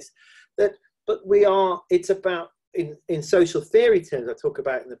like this, but it's about, in social theory terms, I talk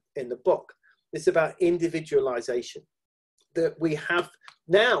about in the book, it's about individualization. That we have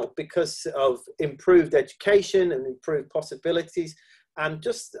now, because of improved education and improved possibilities and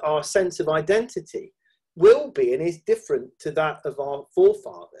just our sense of identity, will be and is different to that of our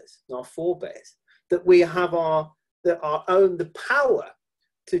forefathers and our forebears, that we have the power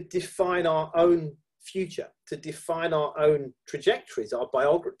to define our own future, to define our own trajectories,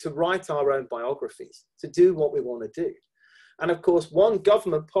 to write our own biographies, to do what we want to do. And of course, one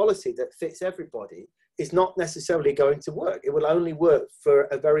government policy that fits everybody is not necessarily going to work. It will only work for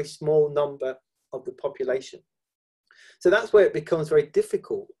a very small number of the population. So that's where it becomes very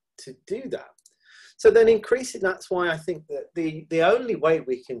difficult to do that. So then that's why I think that the only way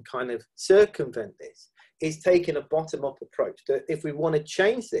we can kind of circumvent this is taking a bottom-up approach. That if we want to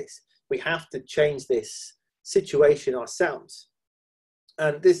change this, we have to change this situation ourselves.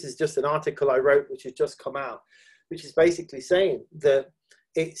 And this is just an article I wrote, which has just come out, which is basically saying that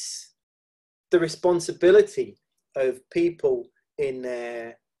it's the responsibility of people in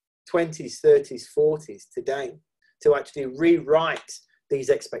their 20s, 30s, 40s today to actually rewrite these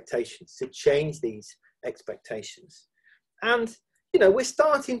expectations, to change these expectations. And, we're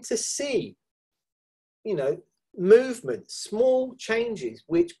starting to see, movements, small changes,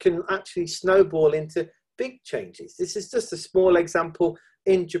 which can actually snowball into big changes. This is just a small example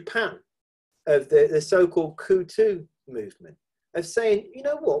in Japan of the so-called Kutu movement, of saying,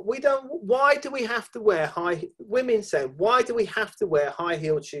 why do we have to wear women saying, why do we have to wear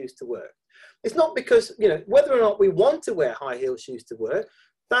high-heeled shoes to work? It's not because, whether or not we want to wear high-heeled shoes to work,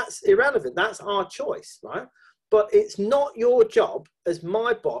 that's irrelevant. That's our choice, right? But it's not your job as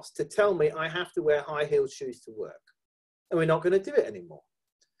my boss to tell me I have to wear high-heeled shoes to work. And we're not going to do it anymore.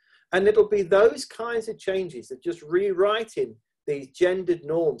 And it'll be those kinds of changes of just rewriting these gendered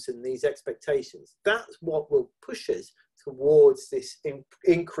norms and these expectations. That's what will push us towards this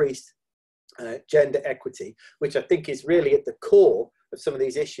increased gender equity, which I think is really at the core of some of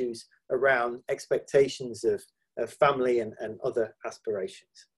these issues around expectations of family and other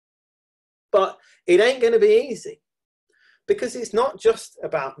aspirations. But it ain't going to be easy, because it's not just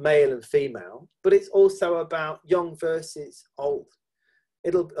about male and female, but it's also about young versus old.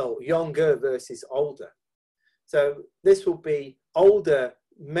 Younger versus older. So this will be older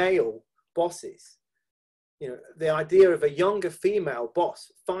male bosses. The idea of a younger female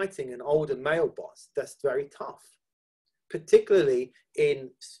boss fighting an older male boss, that's very tough, particularly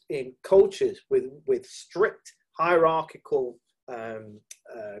in cultures with strict hierarchical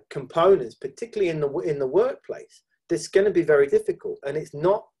components, particularly in the workplace. It's going to be very difficult, and it's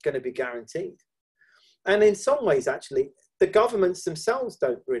not going to be guaranteed. And in some ways, actually, the governments themselves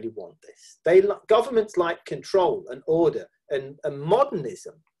don't really want this. Governments like control and order and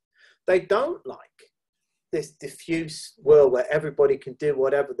modernism. They don't like this diffuse world where everybody can do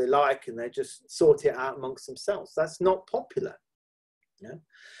whatever they like and they just sort it out amongst themselves. That's not popular. Yeah?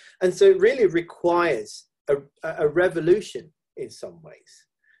 And so it really requires a revolution in some ways,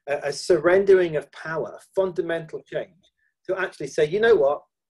 a surrendering of power, a fundamental change to actually say, you know what,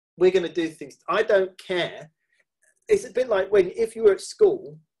 we're going to do things. I don't care. It's a bit like if you were at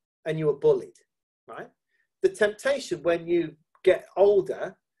school and you were bullied, right? The temptation when you get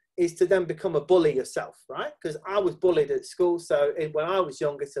older is to then become a bully yourself, right? Because I was bullied at school. So when I was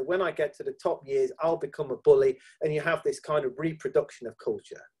younger, so when I get to the top years, I'll become a bully, and you have this kind of reproduction of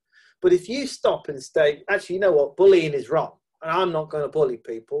culture. But if you stop and say, actually, you know what, bullying is wrong, and I'm not going to bully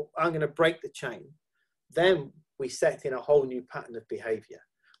people, I'm going to break the chain, then we set in a whole new pattern of behavior.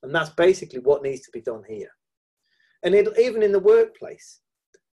 And that's basically what needs to be done here. And even in the workplace,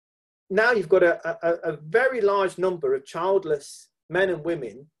 now you've got a very large number of childless men and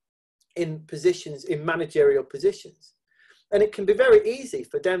women in positions, in managerial positions. And it can be very easy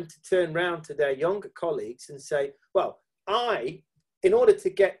for them to turn around to their younger colleagues and say, well, in order to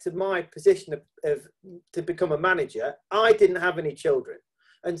get to my position to become a manager, I didn't have any children.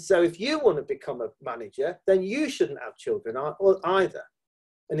 And so if you want to become a manager, then you shouldn't have children either.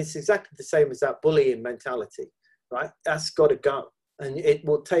 And it's exactly the same as that bullying mentality, right? That's got to go. And it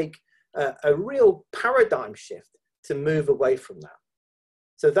will take a real paradigm shift to move away from that.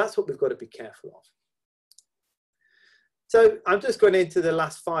 So that's what we've got to be careful of. So I'm just going into the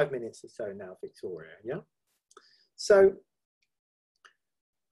last 5 minutes or so now, Victoria. Yeah. So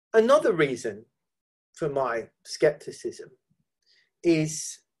another reason for my skepticism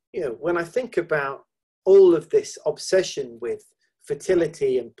is, when I think about all of this obsession with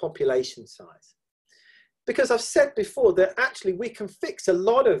fertility and population size, because I've said before that actually we can fix a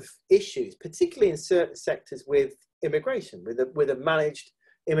lot of issues, particularly in certain sectors with immigration, with a managed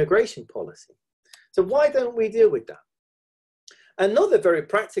immigration policy. So why don't we deal with that? Another very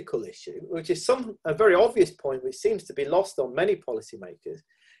practical issue, which is a very obvious point, which seems to be lost on many policymakers,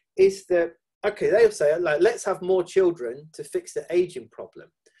 is that, okay, they'll say, like, let's have more children to fix the aging problem.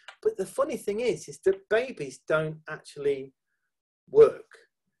 But the funny thing is that babies don't actually work.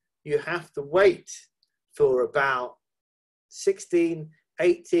 You have to wait for about 16,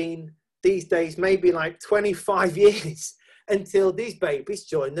 18, these days, maybe like 25 years until these babies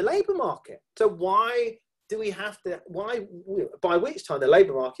join the labour market. So why do we have to, by which time the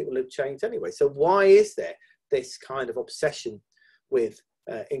labour market will have changed anyway? So why is there this kind of obsession with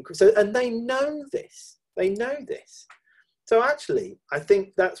increase? And they know this. So actually, I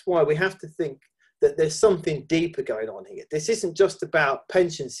think that's why we have to think that there's something deeper going on here. This isn't just about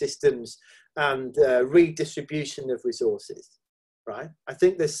pension systems and redistribution of resources, right? I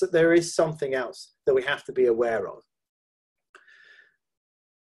think there is something else that we have to be aware of.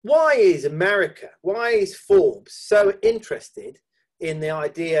 Why is Forbes so interested in the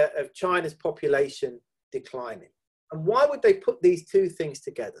idea of China's population declining? And why would they put these two things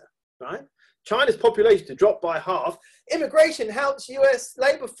together, right? China's population to drop by half, immigration helps US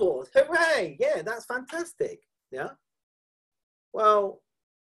labor force. Hooray! Yeah, that's fantastic. Yeah. Well,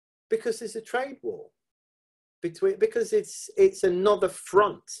 because there's a trade war because it's another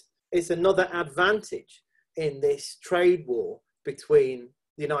front, it's another advantage in this trade war between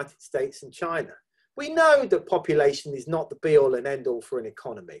the United States and China. We know that population is not the be all and end all for an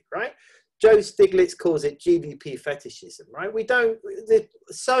economy, right? Joe Stiglitz calls it GDP fetishism, right? There's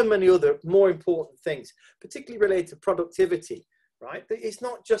so many other more important things, particularly related to productivity, right? It's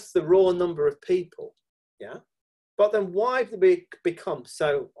not just the raw number of people, yeah? But then why do we become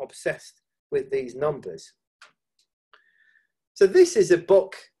so obsessed with these numbers? So this is a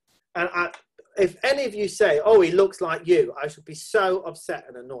book, and if any of you say, oh, he looks like you, I should be so upset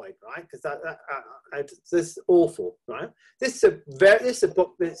and annoyed, right? Because this is awful, right? This is a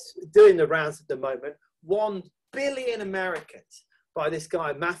book that's doing the rounds at the moment, 1 Billion Americans, by this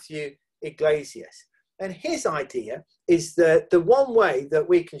guy, Matthew Iglesias. And his idea is that the one way that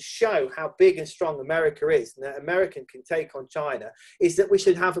we can show how big and strong America is, and that America can take on China, is that we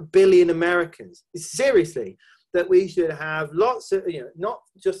should have 1 billion Americans. Seriously, that we should have lots of, not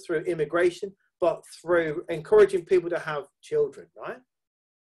just through immigration, but through encouraging people to have children, right?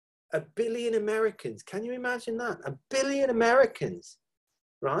 1 billion Americans. Can you imagine that? 1 billion Americans,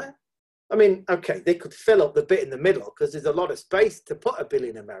 right? I mean, okay, they could fill up the bit in the middle because there's a lot of space to put 1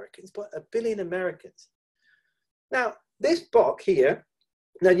 billion Americans, but 1 billion Americans. Now, this book here,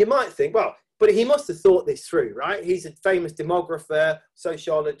 now you might think, well, But he must have thought this through, right? He's a famous demographer,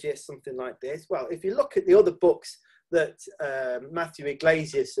 sociologist, something like this. Well, if you look at the other books that Matthew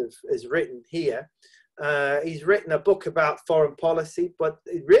Iglesias has written here, he's written a book about foreign policy, but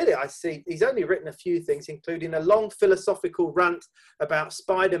really I see he's only written a few things, including a long philosophical rant about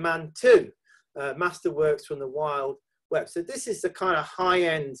Spider-Man 2, Masterworks from the Wild Web. So this is the kind of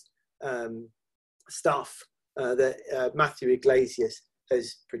high-end stuff that Matthew Iglesias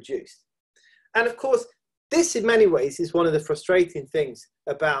has produced. And of course, this in many ways is one of the frustrating things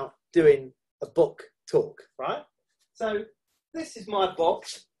about doing a book talk, right? So this is my book.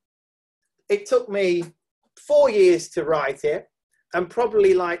 It took me 4 years to write it and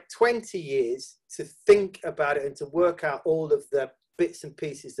probably like 20 years to think about it and to work out all of the bits and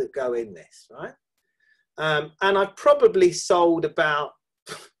pieces that go in this, right? And I've probably sold about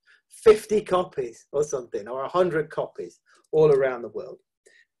 50 copies or something, or 100 copies all around the world.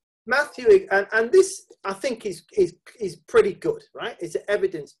 Matthew, and this I think is pretty good, right? It's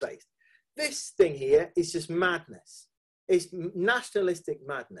evidence-based. This thing here is just madness. It's nationalistic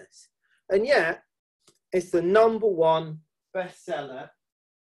madness. And yet, it's the #1 bestseller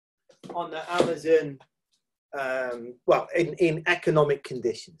on the Amazon, well, in economic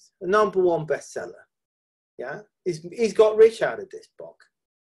conditions. The #1 bestseller, yeah? He's got rich out of this book.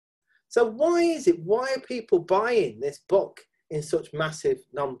 So why is it? Why are people buying this book in such massive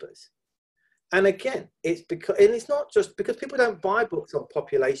numbers? And again, it's because, and it's not just because people don't buy books on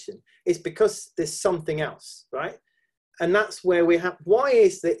population. It's because there's something else, right? And that's where we have, why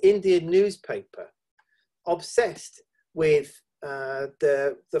is the Indian newspaper obsessed with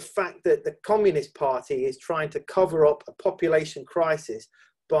the fact that the Communist Party is trying to cover up a population crisis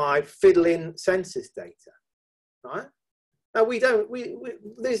by fiddling census data, right? Now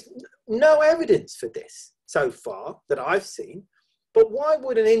there's no evidence for this so far that I've seen, but why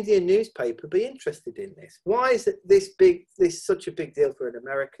would an Indian newspaper be interested in this? Why is it this such a big deal for an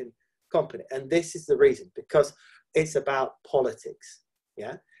American company? And this is the reason, because it's about politics,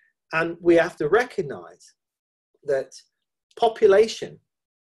 yeah? And we have to recognize that population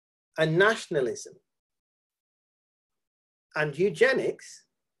and nationalism and eugenics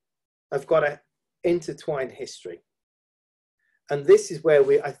have got an intertwined history. And this is where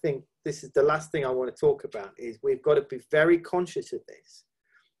I think this is the last thing I want to talk about, is we've got to be very conscious of this,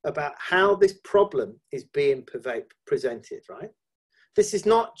 about how this problem is being presented, right? This is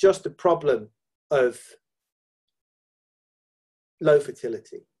not just a problem of low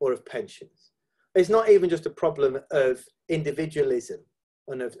fertility or of pensions. It's not even just a problem of individualism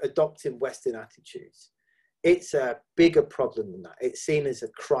and of adopting Western attitudes. It's a bigger problem than that. It's seen as a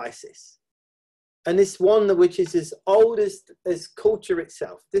crisis. And it's one which is as old as culture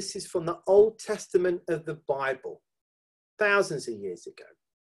itself. This is from the Old Testament of the Bible, thousands of years ago.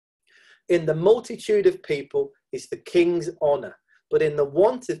 In the multitude of people is the king's honor, but in the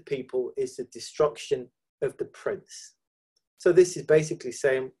want of people is the destruction of the prince. So this is basically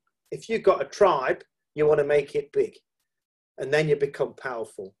saying, if you've got a tribe, you want to make it big, and then you become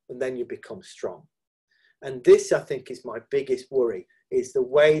powerful, and then you become strong. And this, I think, is my biggest worry, is the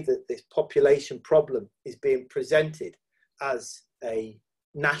way that this population problem is being presented as a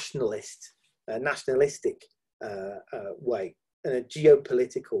nationalistic way, in a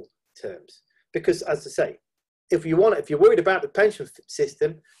geopolitical terms. Because, as I say, if you're worried about the pension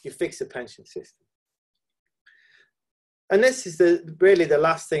system, you fix the pension system. And this is really the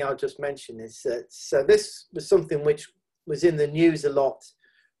last thing I'll just mention, is that, so this was something which was in the news a lot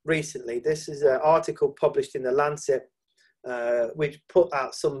recently. This is an article published in The Lancet, which put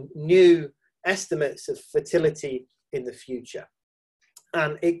out some new estimates of fertility in the future.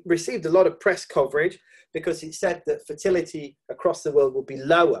 And it received a lot of press coverage because it said that fertility across the world will be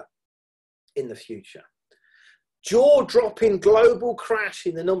lower in the future. Jaw-dropping global crash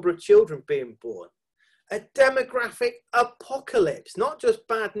in the number of children being born. A demographic apocalypse, not just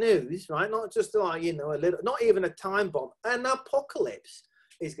bad news, right? Not just, a little, not even a time bomb. An apocalypse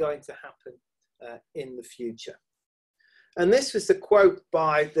is going to happen in the future. And this was the quote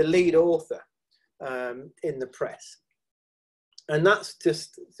by the lead author in the press. And that's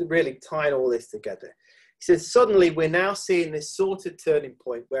just really tying all this together. He says, suddenly we're now seeing this sort of turning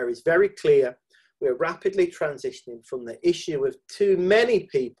point where it's very clear we're rapidly transitioning from the issue of too many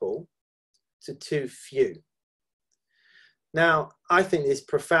people to too few. Now, I think it's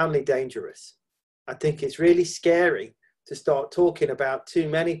profoundly dangerous. I think it's really scary to start talking about too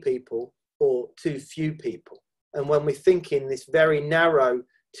many people or too few people. And when we think in this very narrow,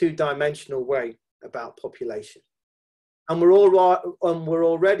 two-dimensional way about population. And we're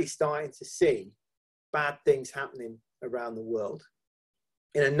already starting to see bad things happening around the world.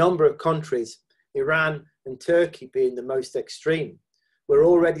 in a number of countries, Iran and Turkey being the most extreme, we're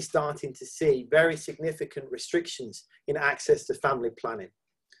already starting to see very significant restrictions in access to family planning.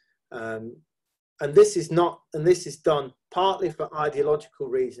 And this is done partly for ideological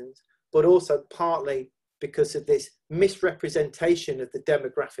reasons, but also partly because of this misrepresentation of the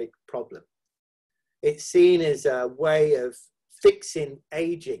demographic problem. It's seen as a way of fixing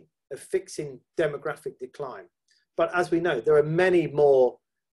aging, of fixing demographic decline. But as we know, there are many more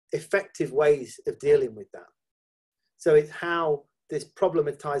effective ways of dealing with that. So it's how this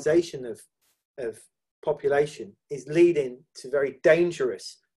problematization of population is leading to very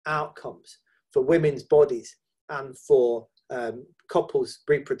dangerous outcomes for women's bodies and for couples'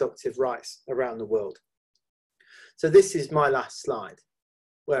 reproductive rights around the world. So this is my last slide,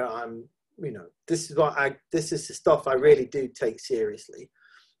 where I'm, this is the stuff I really do take seriously.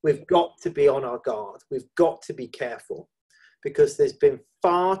 We've got to be on our guard. We've got to be careful, because there's been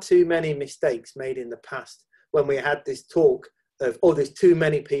far too many mistakes made in the past when we had this talk of, oh, there's too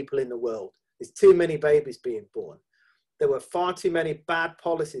many people in the world. There's too many babies being born. There were far too many bad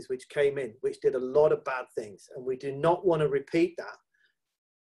policies which came in, which did a lot of bad things. And we do not want to repeat that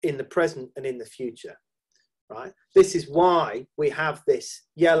in the present and in the future, right? This is why we have this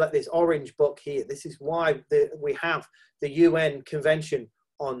this orange book here. This is why we have the UN Convention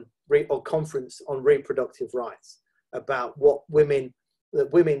or Conference on Reproductive Rights, about that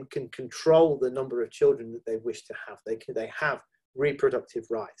women can control the number of children that they wish to have. They have reproductive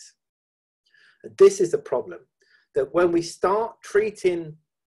rights. And this is the problem, that when we start treating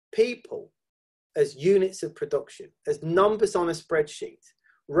people as units of production, as numbers on a spreadsheet,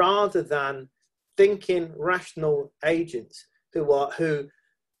 rather than thinking rational agents who work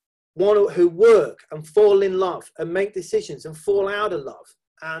and fall in love and make decisions and fall out of love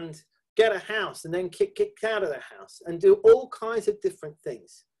and get a house and then kicked out of the house and do all kinds of different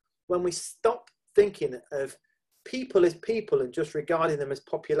things. When we stop thinking of people as people and just regarding them as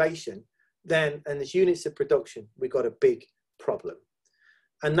population, and as units of production, we've got a big problem.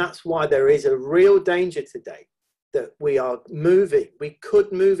 And that's why there is a real danger today that we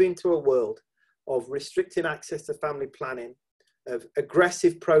could move into a world of restricting access to family planning, of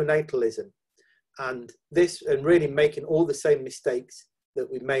aggressive pronatalism, and really making all the same mistakes that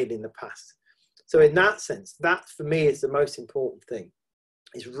we've made in the past. So in that sense, that for me is the most important thing,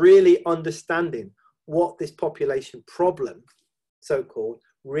 is really understanding what this population problem, so-called,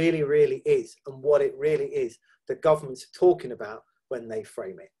 really is, and what it really is the governments are talking about when they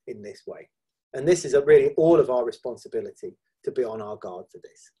frame it in this way. And this is really all of our responsibility to be on our guard for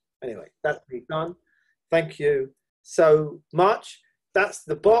this. Anyway, that's me done. Thank you so much. That's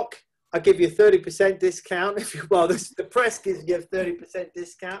the book. I give you a 30% discount if you, the press gives you a 30%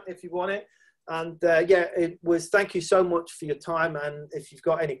 discount if you want it. And thank you so much for your time. And if you've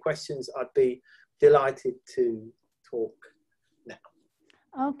got any questions, I'd be delighted to talk now.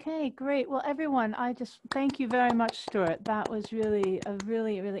 Okay, great. Well, everyone, I just thank you very much, Stuart. That was really a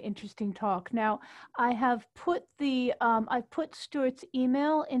really interesting talk. Now, I have put I've put Stuart's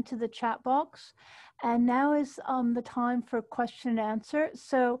email into the chat box, and now is the time for question and answer.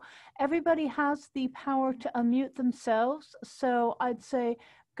 So everybody has the power to unmute themselves. So I'd say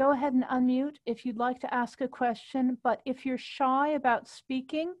go ahead and unmute if you'd like to ask a question. But if you're shy about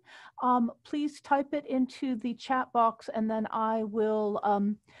speaking, please type it into the chat box, and then I will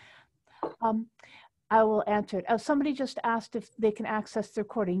answer it. Somebody just asked if they can access the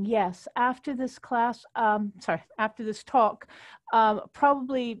recording. Yes, after this class, after this talk,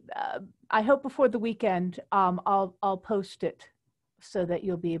 probably, I hope before the weekend, I'll post it so that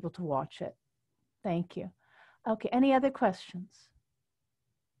you'll be able to watch it. Thank you. Okay, any other questions?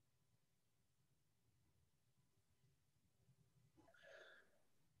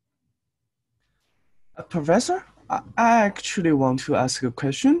 Professor, I actually want to ask a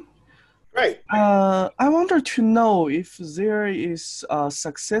question. Great. I wanted to know if there is a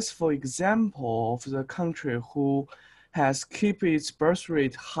successful example of the country who has kept its birth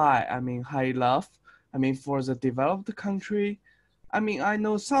rate high, high enough, for the developed country. I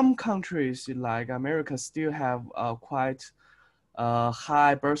know some countries like America still have quite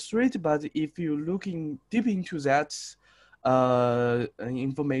high birth rate, but if you're looking deep into that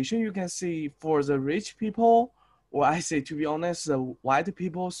information, you can see for the rich people, or I say, to be honest, the white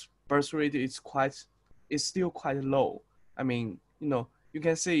people's birth rate is still quite low. You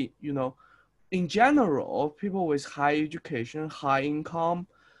can see, in general, people with high education, high income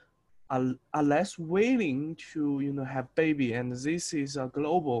are less willing to, have baby, and this is a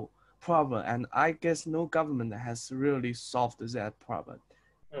global problem, and I guess no government has really solved that problem.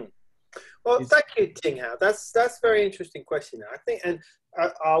 Well, thank you, Ting Hao. That's a very interesting question. I think, and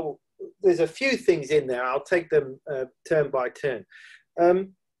there's a few things in there. I'll take them turn by turn.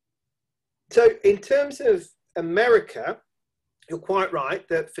 So in terms of America, you're quite right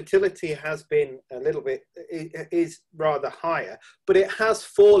that fertility has been a little bit, is rather higher, but it has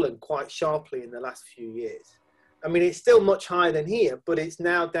fallen quite sharply in the last few years. I mean, it's still much higher than here, but it's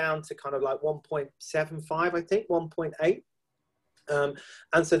now down to kind of like 1.75, I think, 1.8.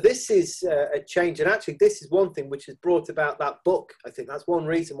 And so this is a change. And actually, this is one thing which has brought about that book. I think that's one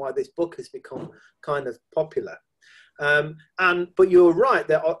reason why this book has become kind of popular. But you're right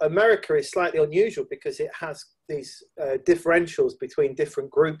that America is slightly unusual because it has these differentials between different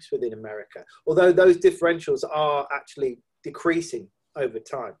groups within America, although those differentials are actually decreasing over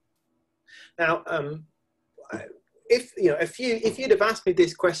time. Now, if you'd have asked me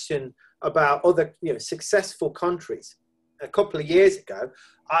this question about other successful countries a couple of years ago,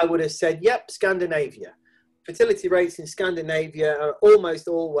 I would have said, yep, Scandinavia. Fertility rates in Scandinavia are almost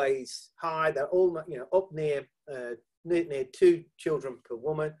always high. They're all up near 2 children per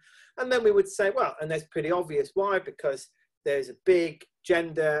woman. And then we would say, well, and that's pretty obvious why, because there's a big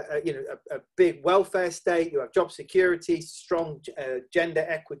gender, a big welfare state, you have job security, strong gender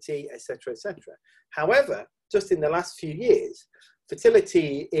equity, etc., etc. However, just in the last few years,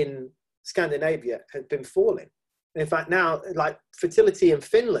 fertility in Scandinavia has been falling. In fact, now, like fertility in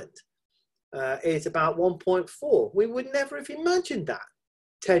Finland is about 1.4. We would never have imagined that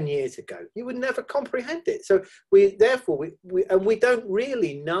 10 years ago. You would never comprehend it. So we don't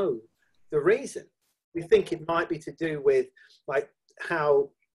really know the reason. We think it might be to do with like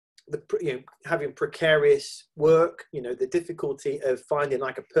how having precarious work, the difficulty of finding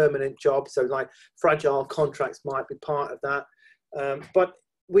like a permanent job. So like fragile contracts might be part of that. But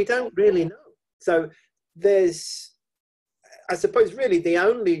we don't really know. So there's, I suppose, really the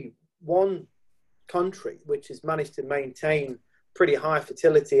only one country which has managed to maintain pretty high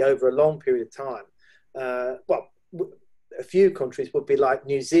fertility over a long period of time. Well, a few countries would be like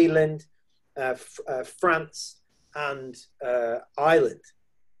New Zealand, France, and Ireland.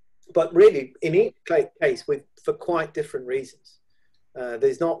 But really, in each case, for quite different reasons.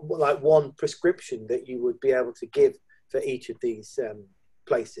 There's not like one prescription that you would be able to give for each of these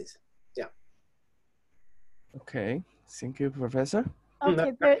places. Yeah. Okay, thank you, Professor.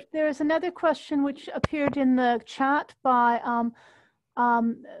 Okay, there is another question which appeared in the chat by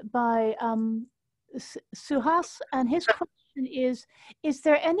Suhas, and his question is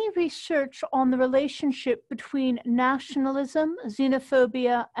there any research on the relationship between nationalism,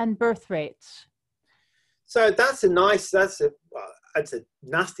 xenophobia, and birth rates? So that's a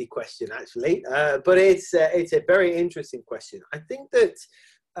nasty question, actually, but it's a very interesting question. I think that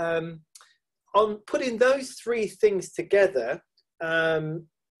on putting those three things together,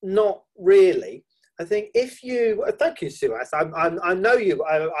 not really. I think if you, thank you, Suhas. I know you.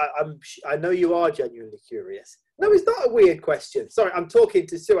 I know you are genuinely curious. No, it's not a weird question. Sorry, I'm talking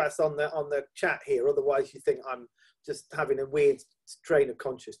to Suhas on the chat here. Otherwise, you think I'm just having a weird strain of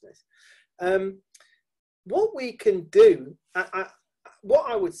consciousness. What we can do, what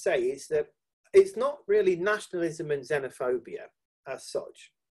I would say is that it's not really nationalism and xenophobia as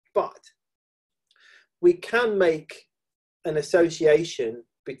such, but we can make an association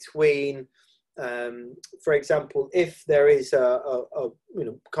between, for example, if there is a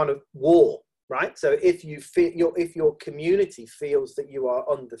kind of war, right? So if you feel if your community feels that you are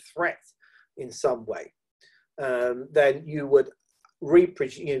under threat in some way, then you would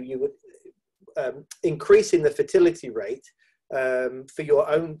increasing the fertility rate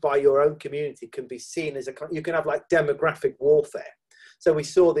by your own community can be seen as you can have like demographic warfare. So we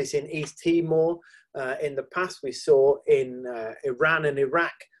saw this in East Timor. In the past, we saw in Iran and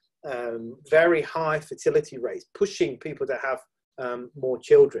Iraq very high fertility rates, pushing people to have more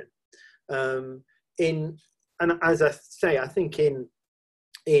children. And as I say, I think so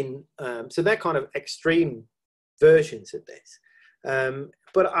they're kind of extreme versions of this.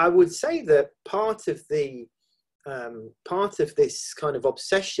 But I would say that part of this kind of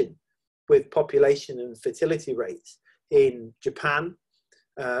obsession with population and fertility rates in Japan,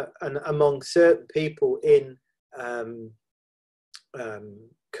 and among certain people in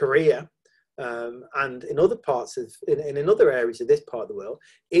Korea, and in other parts of in other areas of this part of the world,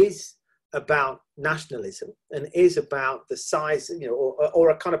 is about nationalism and is about the size, or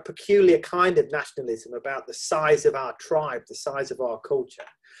a kind of peculiar kind of nationalism about the size of our tribe, the size of our culture.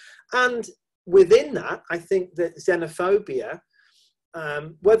 And within that, I think that xenophobia,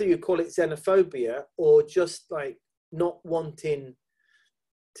 whether you call it xenophobia or just like not wanting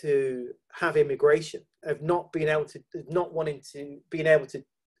to have immigration, of not being able to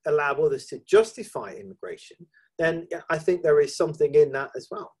allow others to justify immigration, then I think there is something in that as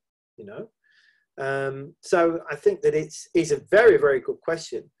well, you know. So I think that it's a very, very good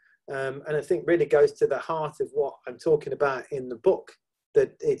question. And I think really goes to the heart of what I'm talking about in the book,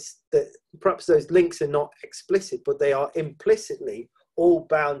 that perhaps those links are not explicit, but they are implicitly all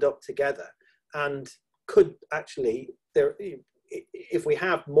bound up together, and could actually, if we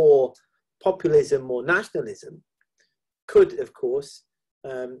have more populism, more nationalism, could of course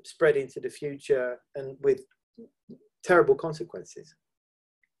spread into the future and with terrible consequences.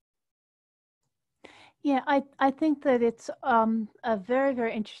 Yeah, I think that it's a very,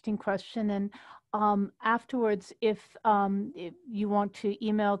 very interesting question. And afterwards, if you want to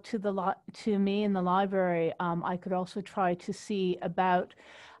email to me in the library, I could also try to see about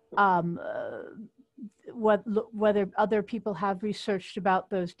whether other people have researched about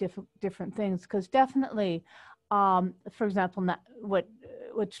those different things, because definitely, for example, what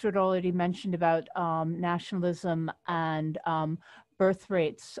Stuart already mentioned about nationalism and birth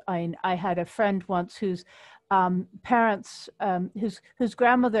rates. I had a friend once whose parents, whose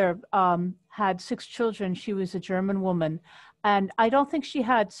grandmother had 6 children. She was a German woman. And I don't think she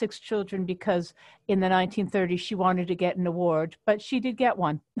had 6 children because in the 1930s she wanted to get an award, but she did get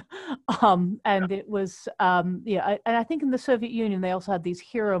one. And it was, yeah, and I think in the Soviet Union they also had these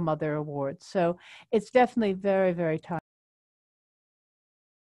Hero Mother Awards. So it's definitely very, very time.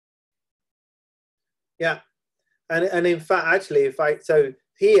 Yeah, and in fact, actually, so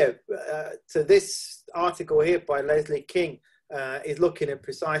this article here by Leslie King is looking at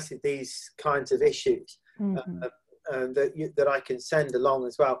precisely these kinds of issues. Mm-hmm. That I can send along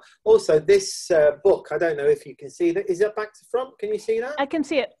as well. Also, this book, I don't know if you can see that. Is that back to front? Can you see that? I can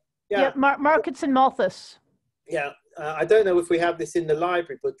see it. Yeah, Markets and Malthus. Yeah, I don't know if we have this in the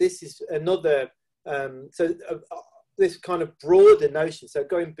library, but this is another, this kind of broader notion. So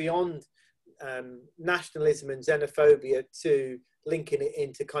going beyond nationalism and xenophobia to linking it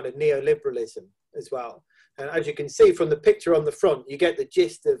into kind of neoliberalism as well. And as you can see from the picture on the front, you get the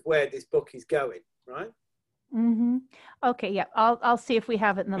gist of where this book is going, right? Mm-hmm. Okay, yeah, I'll see if we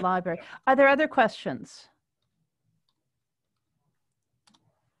have it in the library. Are there other questions?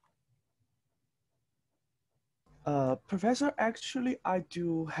 Professor, actually, I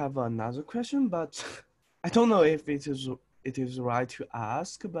do have another question, but I don't know if it is right to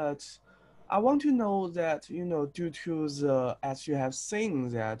ask, but I want to know that, you know, due to the, as you have seen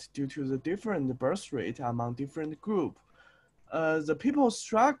that due to the different birth rate among different groups, the people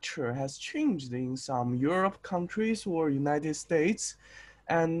structure has changed in some Europe countries or United States.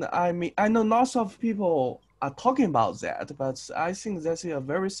 And I mean, I know lots of people are talking about that, but I think that's a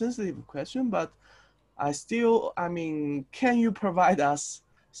very sensitive question. But I mean, can you provide us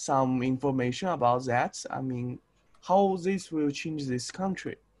some information about that? I mean, how this will change this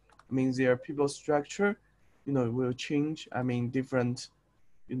country? I mean, their people structure, you know, will change. I mean, different,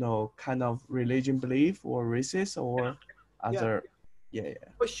 you know, kind of religion belief or races or other, yeah.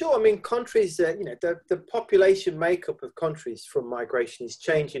 Well, sure. I mean, countries, you know, the population makeup of countries from migration is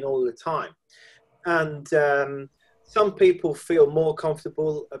changing all the time. And some people feel more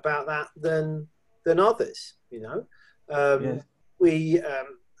comfortable about that than others, you know.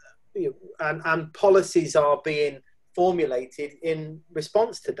 And policies are being formulated in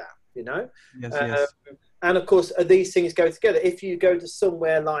response to that, you know. And of course, these things go together. If you go to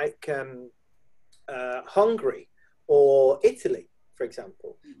somewhere like Hungary or Italy, for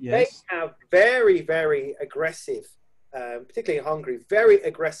example, they have very, very aggressive, particularly in Hungary, very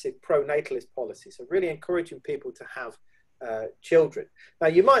aggressive pro-natalist policies. So really encouraging people to have children. Now,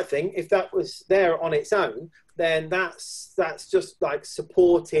 you might think if that was there on its own, then that's just like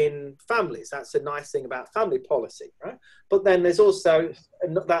supporting families. That's a nice thing about family policy, right? But then there's also,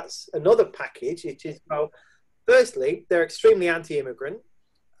 that's another package, which is, well, firstly, they're extremely anti-immigrant.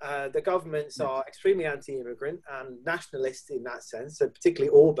 The governments are extremely anti-immigrant and nationalist in that sense, so particularly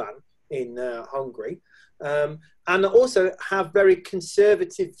Orban in Hungary, and also have very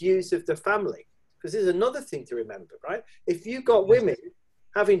conservative views of the family. Because there's another thing to remember, right? If you've got women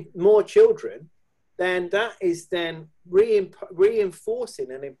having more children, then that is then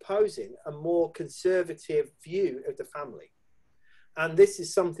reinforcing and imposing a more conservative view of the family. And this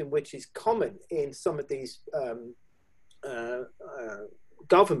is something which is common in some of these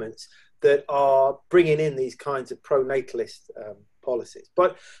governments that are bringing in these kinds of pro-natalist policies.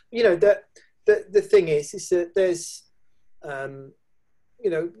 But, you know, the thing is that there's, you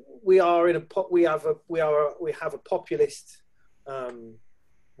know, we have a populist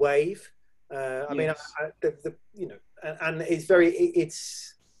wave. I mean, you know, and it's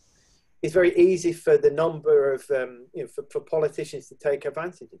it's very easy for the number of for politicians to take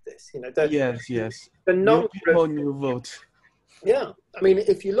advantage of this. Yes. The New number people, of, new vote. yeah, I mean,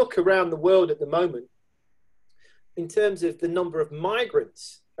 if you look around the world at the moment, in terms of the number of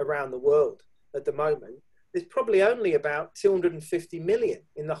migrants around the world at the moment, there's probably only about 250 million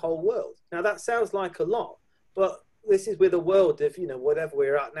in the whole world. Now that sounds like a lot, but this is with a world of whatever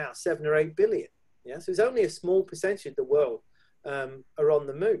we're at now, 7 or 8 billion. Yeah, so it's only a small percentage of the world are on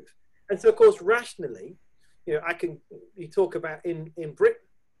the move. And so, of course, rationally, you talk about in Britain,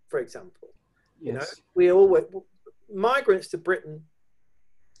 for example, Yes. migrants to Britain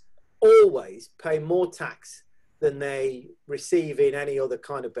always pay more tax than they receive in any other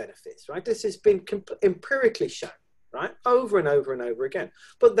kind of benefits, right? This has been empirically shown, right? Over and over and over again.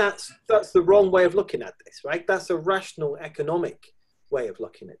 But that's the wrong way of looking at this, right? That's a rational economic way of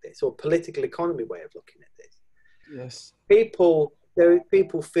looking at this, or political economy way of looking at this. Yes. People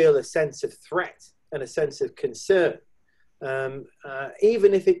feel a sense of threat and a sense of concern,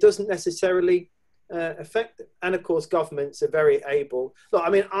 even if it doesn't necessarily affect them. And of course, governments are very able. Look, I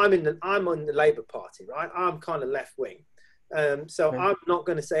mean, I'm on the Labour Party, right? I'm kind of left wing, so Okay. I'm not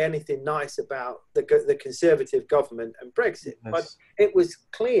going to say anything nice about the Conservative government and Brexit. Yes. But it was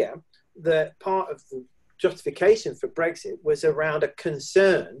clear that part of the justification for Brexit was around a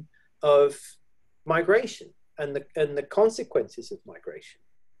concern of migration and the consequences of migration.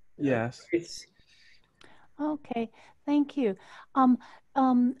 Yes. It's Okay, thank you.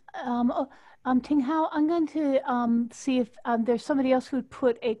 Ting Hao, I'm going to see if there's somebody else who'd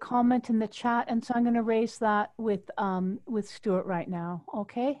put a comment in the chat, and so I'm going to raise that with Stuart right now.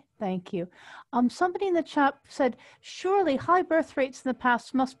 Okay, thank you. Somebody in the chat said, surely high birth rates in the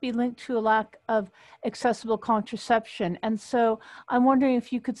past must be linked to a lack of accessible contraception, and so I'm wondering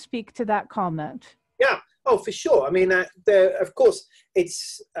if you could speak to that comment. Yeah. Oh, for sure. I mean, of course,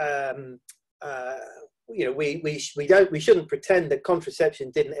 it's we shouldn't pretend that contraception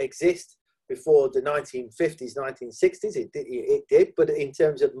didn't exist before the 1950s, 1960s. It did, but in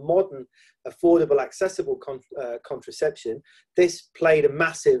terms of modern, affordable, accessible contraception, this played a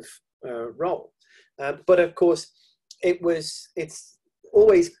massive role. But of course, it's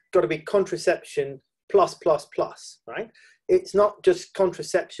always got to be contraception plus, right? It's not just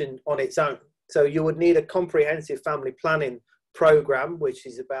contraception on its own. So you would need a comprehensive family planning program, which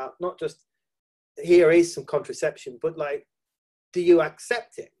is about not just here is some contraception, but like, do you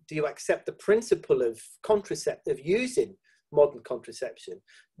accept it? Do you accept the principle of using modern contraception?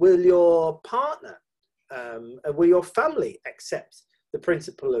 Will your partner and will your family accept the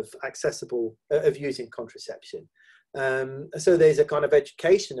principle of using contraception? So there's a kind of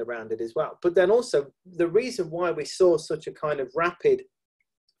education around it as well. But then also the reason why we saw such a kind of rapid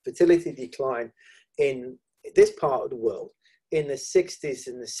fertility decline in this part of the world in the 60s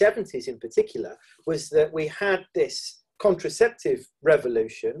and the 70s in particular was that we had this contraceptive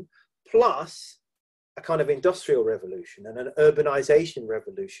revolution plus a kind of industrial revolution and an urbanization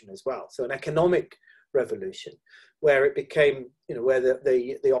revolution as well. So an economic revolution where it became, where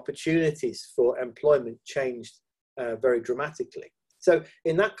the opportunities for employment changed very dramatically. So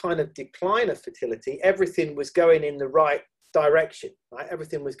in that kind of decline of fertility, everything was going in the right direction, right?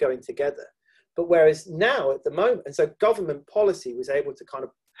 Everything was going together. But whereas now at the moment, and so government policy was able to kind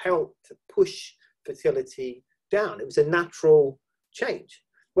of help to push fertility down. It was a natural change.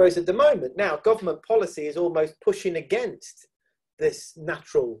 Whereas at the moment now, government policy is almost pushing against this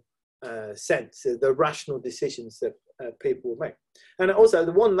natural sense, the rational decisions that people will make. And also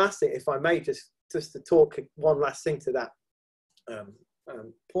the one last thing, if I may, just to talk one last thing to that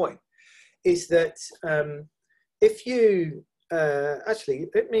point, is that if you actually,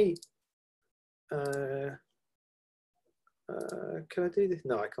 let me, can I do this?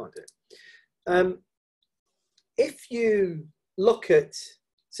 No, I can't do it. If you look at,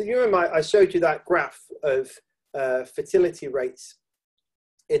 so you remember I showed you that graph of fertility rates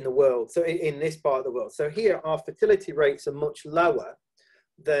in the world, so in this part of the world. So here our fertility rates are much lower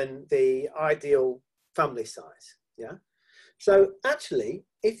than the ideal family size, yeah? So actually,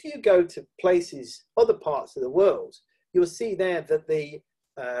 if you go to places, other parts of the world, you'll see there that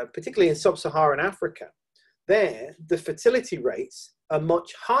particularly in sub-Saharan Africa, there the fertility rates are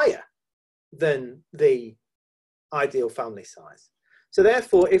much higher than the ideal family size. So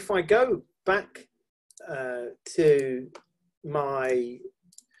therefore, if I go back to my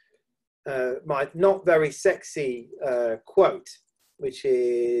not very sexy quote, which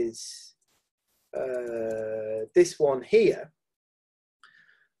is this one here.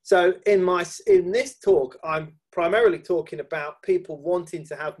 So in this talk, I'm primarily talking about people wanting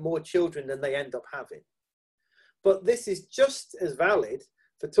to have more children than they end up having. But this is just as valid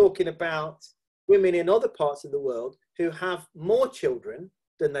for talking about women in other parts of the world who have more children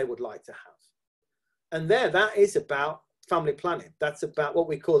than they would like to have. And that is about family planning. That's about what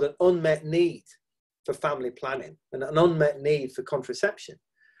we call an unmet need for family planning and an unmet need for contraception.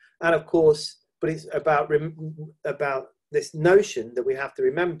 And of course, but it's about this notion that we have to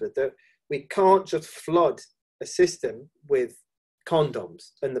remember that we can't just flood a system with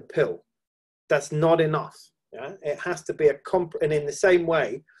condoms and the pill. That's not enough. Yeah? It has to be and in the same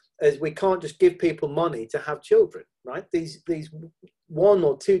way as we can't just give people money to have children, right? These one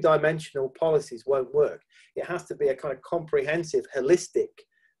or two dimensional policies won't work. It has to be a kind of comprehensive, holistic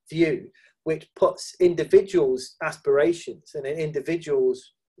view, which puts individuals' aspirations and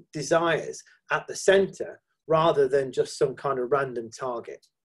individuals' desires at the center rather than just some kind of random target,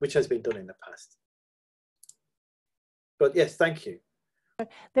 which has been done in the past. But yes, thank you.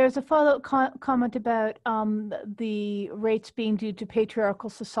 There's a follow-up comment about the rates being due to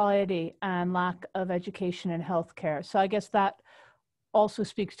patriarchal society and lack of education and healthcare. So I guess that also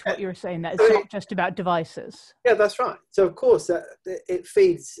speaks to what you're saying, that it's not just about devices. Yeah, that's right. So of course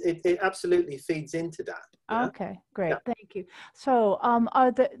it absolutely feeds into that. Yeah? Okay, great. Yeah. Thank you. So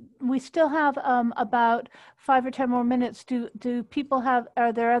we still have about 5 or 10 more minutes. Do people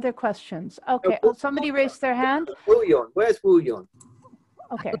are there other questions? Okay, somebody raised their hand. Woo-Yon, where's Woo-Yon?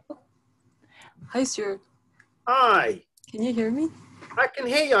 Okay. Hi, Stuart. Hi. Can you hear me? I can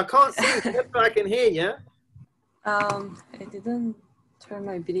hear you. I can't see you, but I can hear you. I didn't turn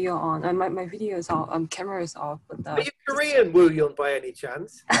my video on. My video is off. Camera is off. But are you Korean, Woo-Yon, by any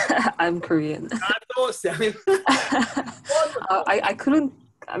chance? I'm Korean. I thought so. I couldn't.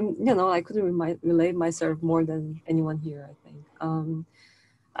 I couldn't relate myself more than anyone here, I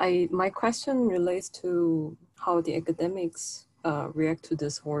think. My question relates to how the academics react to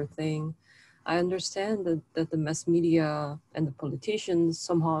this whole thing. I understand that the mass media and the politicians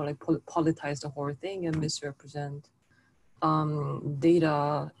somehow like politize the whole thing and misrepresent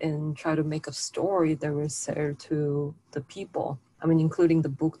data and try to make a story that will sell to the people. I mean, including the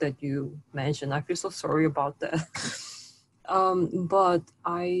book that you mentioned. I feel so sorry about that. But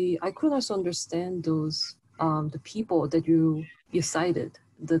I could also understand those the people that you cited,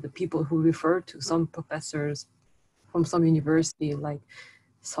 the people who referred to some professors from some university like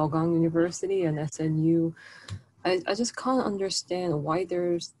Seogang University and SNU. I just can't understand why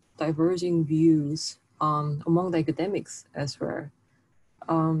there's diverging views among the academics as well.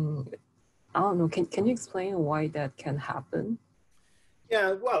 I don't know, can you explain why that can happen?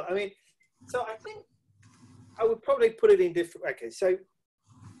 Yeah, well, I mean, so I think I would probably put it in different, okay, so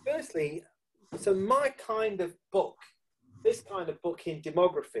firstly, so my kind of book, this kind of book in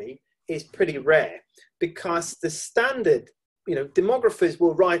demography is pretty rare because the standard, demographers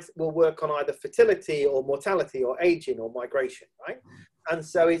will work on either fertility or mortality or aging or migration, right? And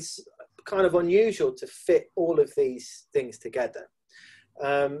so it's kind of unusual to fit all of these things together.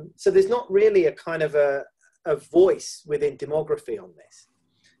 So there's not really a kind of a voice within demography on this.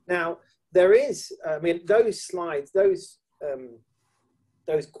 Now, there is, I mean, those slides, those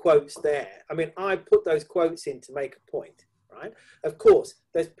quotes there, I mean, I put those quotes in to make a point, right? Of course,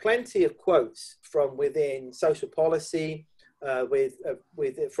 there's plenty of quotes from within social policy,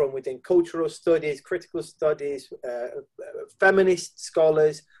 from within cultural studies, critical studies, feminist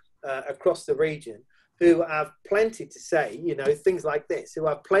scholars across the region who have plenty to say, things like this, who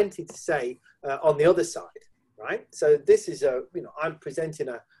have plenty to say on the other side, right? So this is I'm presenting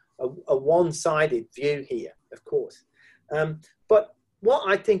a one-sided view here, of course. But what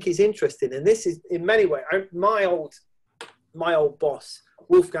I think is interesting, and this is in many ways, my old boss,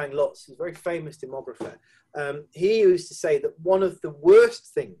 Wolfgang Lutz, is a very famous demographer. He used to say that one of the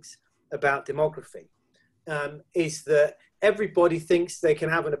worst things about demography is that everybody thinks they can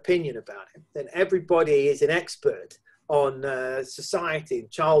have an opinion about it, and everybody is an expert on society and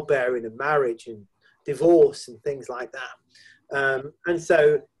childbearing and marriage and divorce and things like that. And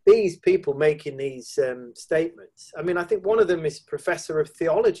so these people making these statements, I mean, I think one of them is professor of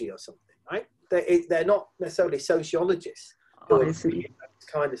theology or something, right? They're not necessarily sociologists who are making those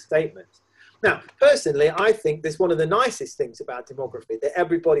kind of statements. Now, personally, I think that's one of the nicest things about demography, that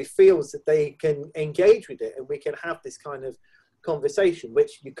everybody feels that they can engage with it and we can have this kind of conversation,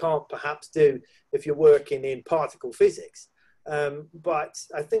 which you can't perhaps do if you're working in particle physics. But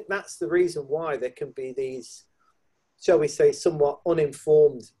I think that's the reason why there can be these, shall we say, somewhat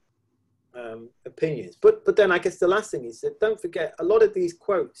uninformed opinions. But then I guess the last thing is that don't forget a lot of these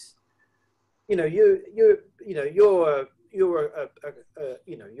quotes. You're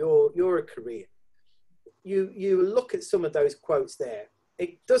a Korean. You look at some of those quotes there.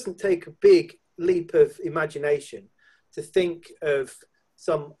 It doesn't take a big leap of imagination to think of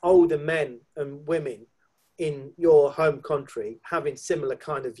some older men and women in your home country having similar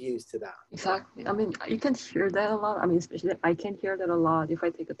kind of views to that. Exactly. I mean, you can hear that a lot. I mean, especially I can hear that a lot if I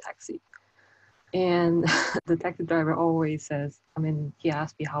take a taxi. And the taxi driver always says, I mean, he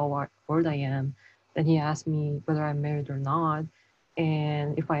asked me how old I am. Then he asked me whether I'm married or not.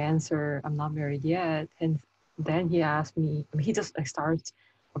 And if I answer, I'm not married yet. And then he asked me, I mean, he just like starts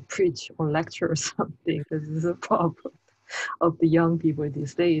a preach or lecture or something. This is a problem of the young people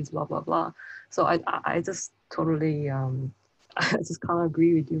these days, blah, blah, blah. So I just totally, I just can't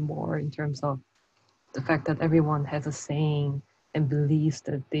agree with you more in terms of the fact that everyone has a saying and believes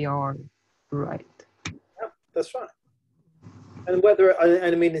that they are right. Yeah, that's right. And whether,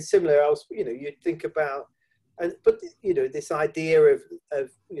 and I mean, it's similar else, you know, you think about, but you know, this idea of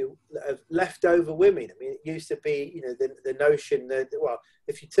you know, of leftover women. I mean, it used to be, you know, the notion that, well,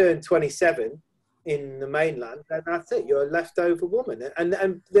 if you turn 27 in the mainland, then that's it, you're a leftover woman,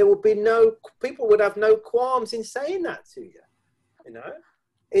 and there will be no, people would have no qualms in saying that to you. You know,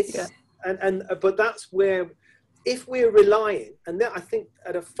 it's but that's where, if we're relying, and that I think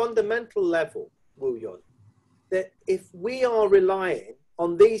at a fundamental level, Woo-Yon, that if we are relying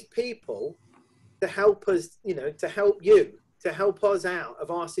on these people to help us, you know, to help you, to help us out of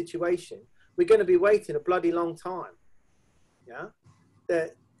our situation, we're going to be waiting a bloody long time. Yeah,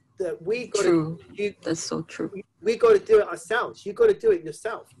 that we got True. to. That's so true. We got to do it ourselves. You got to do it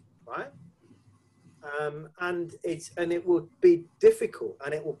yourself, right? And it will be difficult,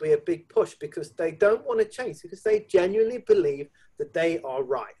 and it will be a big push, because they don't want to change, because they genuinely believe that they are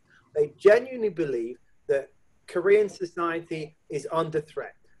right. They genuinely believe that Korean society is under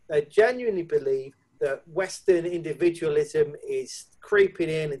threat. They genuinely believe that Western individualism is creeping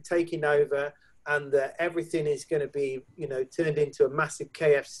in and taking over, and that everything is going to be, you know, turned into a massive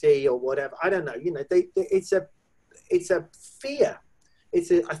KFC or whatever. I don't know. You know, it's a fear.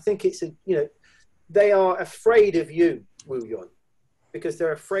 I think it's a, you know, they are afraid of you, Woo-Yon, because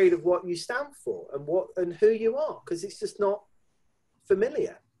they're afraid of what you stand for and who you are, because it's just not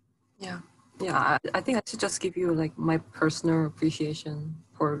familiar. Yeah, I think I should just give you like my personal appreciation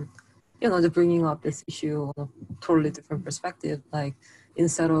for, you know, the bringing up this issue on a totally different perspective. Like,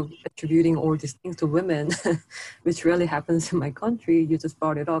 instead of attributing all these things to women, which really happens in my country, you just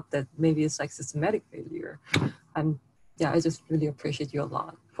brought it up that maybe it's like systematic failure. I just really appreciate you a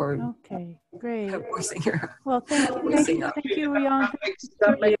lot for great. voicing your Well, thank you, Woo-Yon.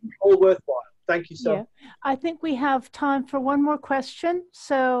 That makes it all worthwhile. Thank you so much. I think we have time for one more question.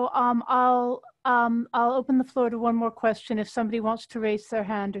 So I'll open the floor to one more question if somebody wants to raise their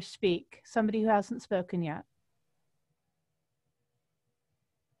hand or speak. Somebody who hasn't spoken yet.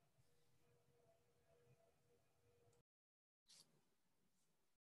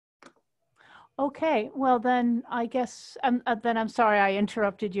 Okay, well then I guess then I'm sorry I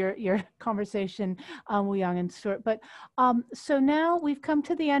interrupted your conversation, Woo-Young and Stuart. But so now we've come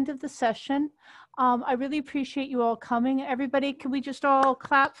to the end of the session. I really appreciate you all coming. Everybody, can we just all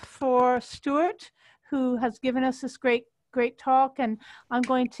clap for Stuart, who has given us this great talk? And I'm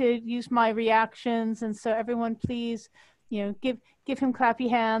going to use my reactions, and so everyone, please, you know, give him clappy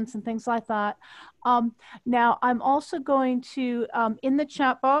hands and things like that. Now I'm also going to in the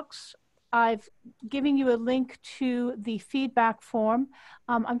chat box, I've given you a link to the feedback form.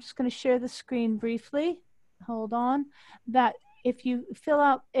 I'm just going to share the screen briefly. Hold on. That if you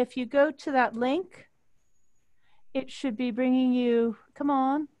go to that link, it should be bringing you, come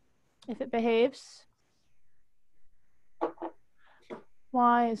on, if it behaves.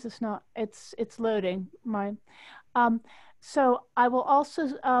 Why is this not, it's loading. So I will also,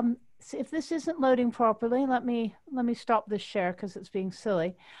 if this isn't loading properly, let me stop this share because it's being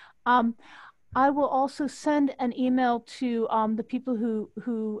silly. I will also send an email to the people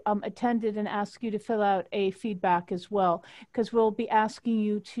who attended and ask you to fill out a feedback as well, because we'll be asking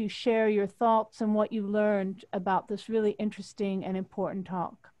you to share your thoughts and what you learned about this really interesting and important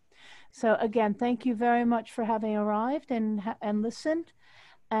talk. So again, thank you very much for having arrived and listened.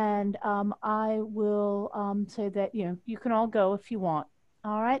 And I will say that, you know, you can all go if you want.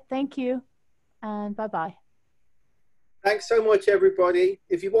 All right, thank you, and bye-bye. Thanks so much, everybody.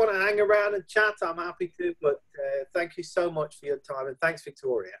 If you want to hang around and chat, I'm happy to, but thank you so much for your time, and thanks,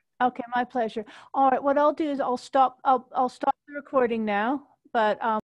 Victoria. Okay, my pleasure. All right, what I'll do is I'll stop the recording now, but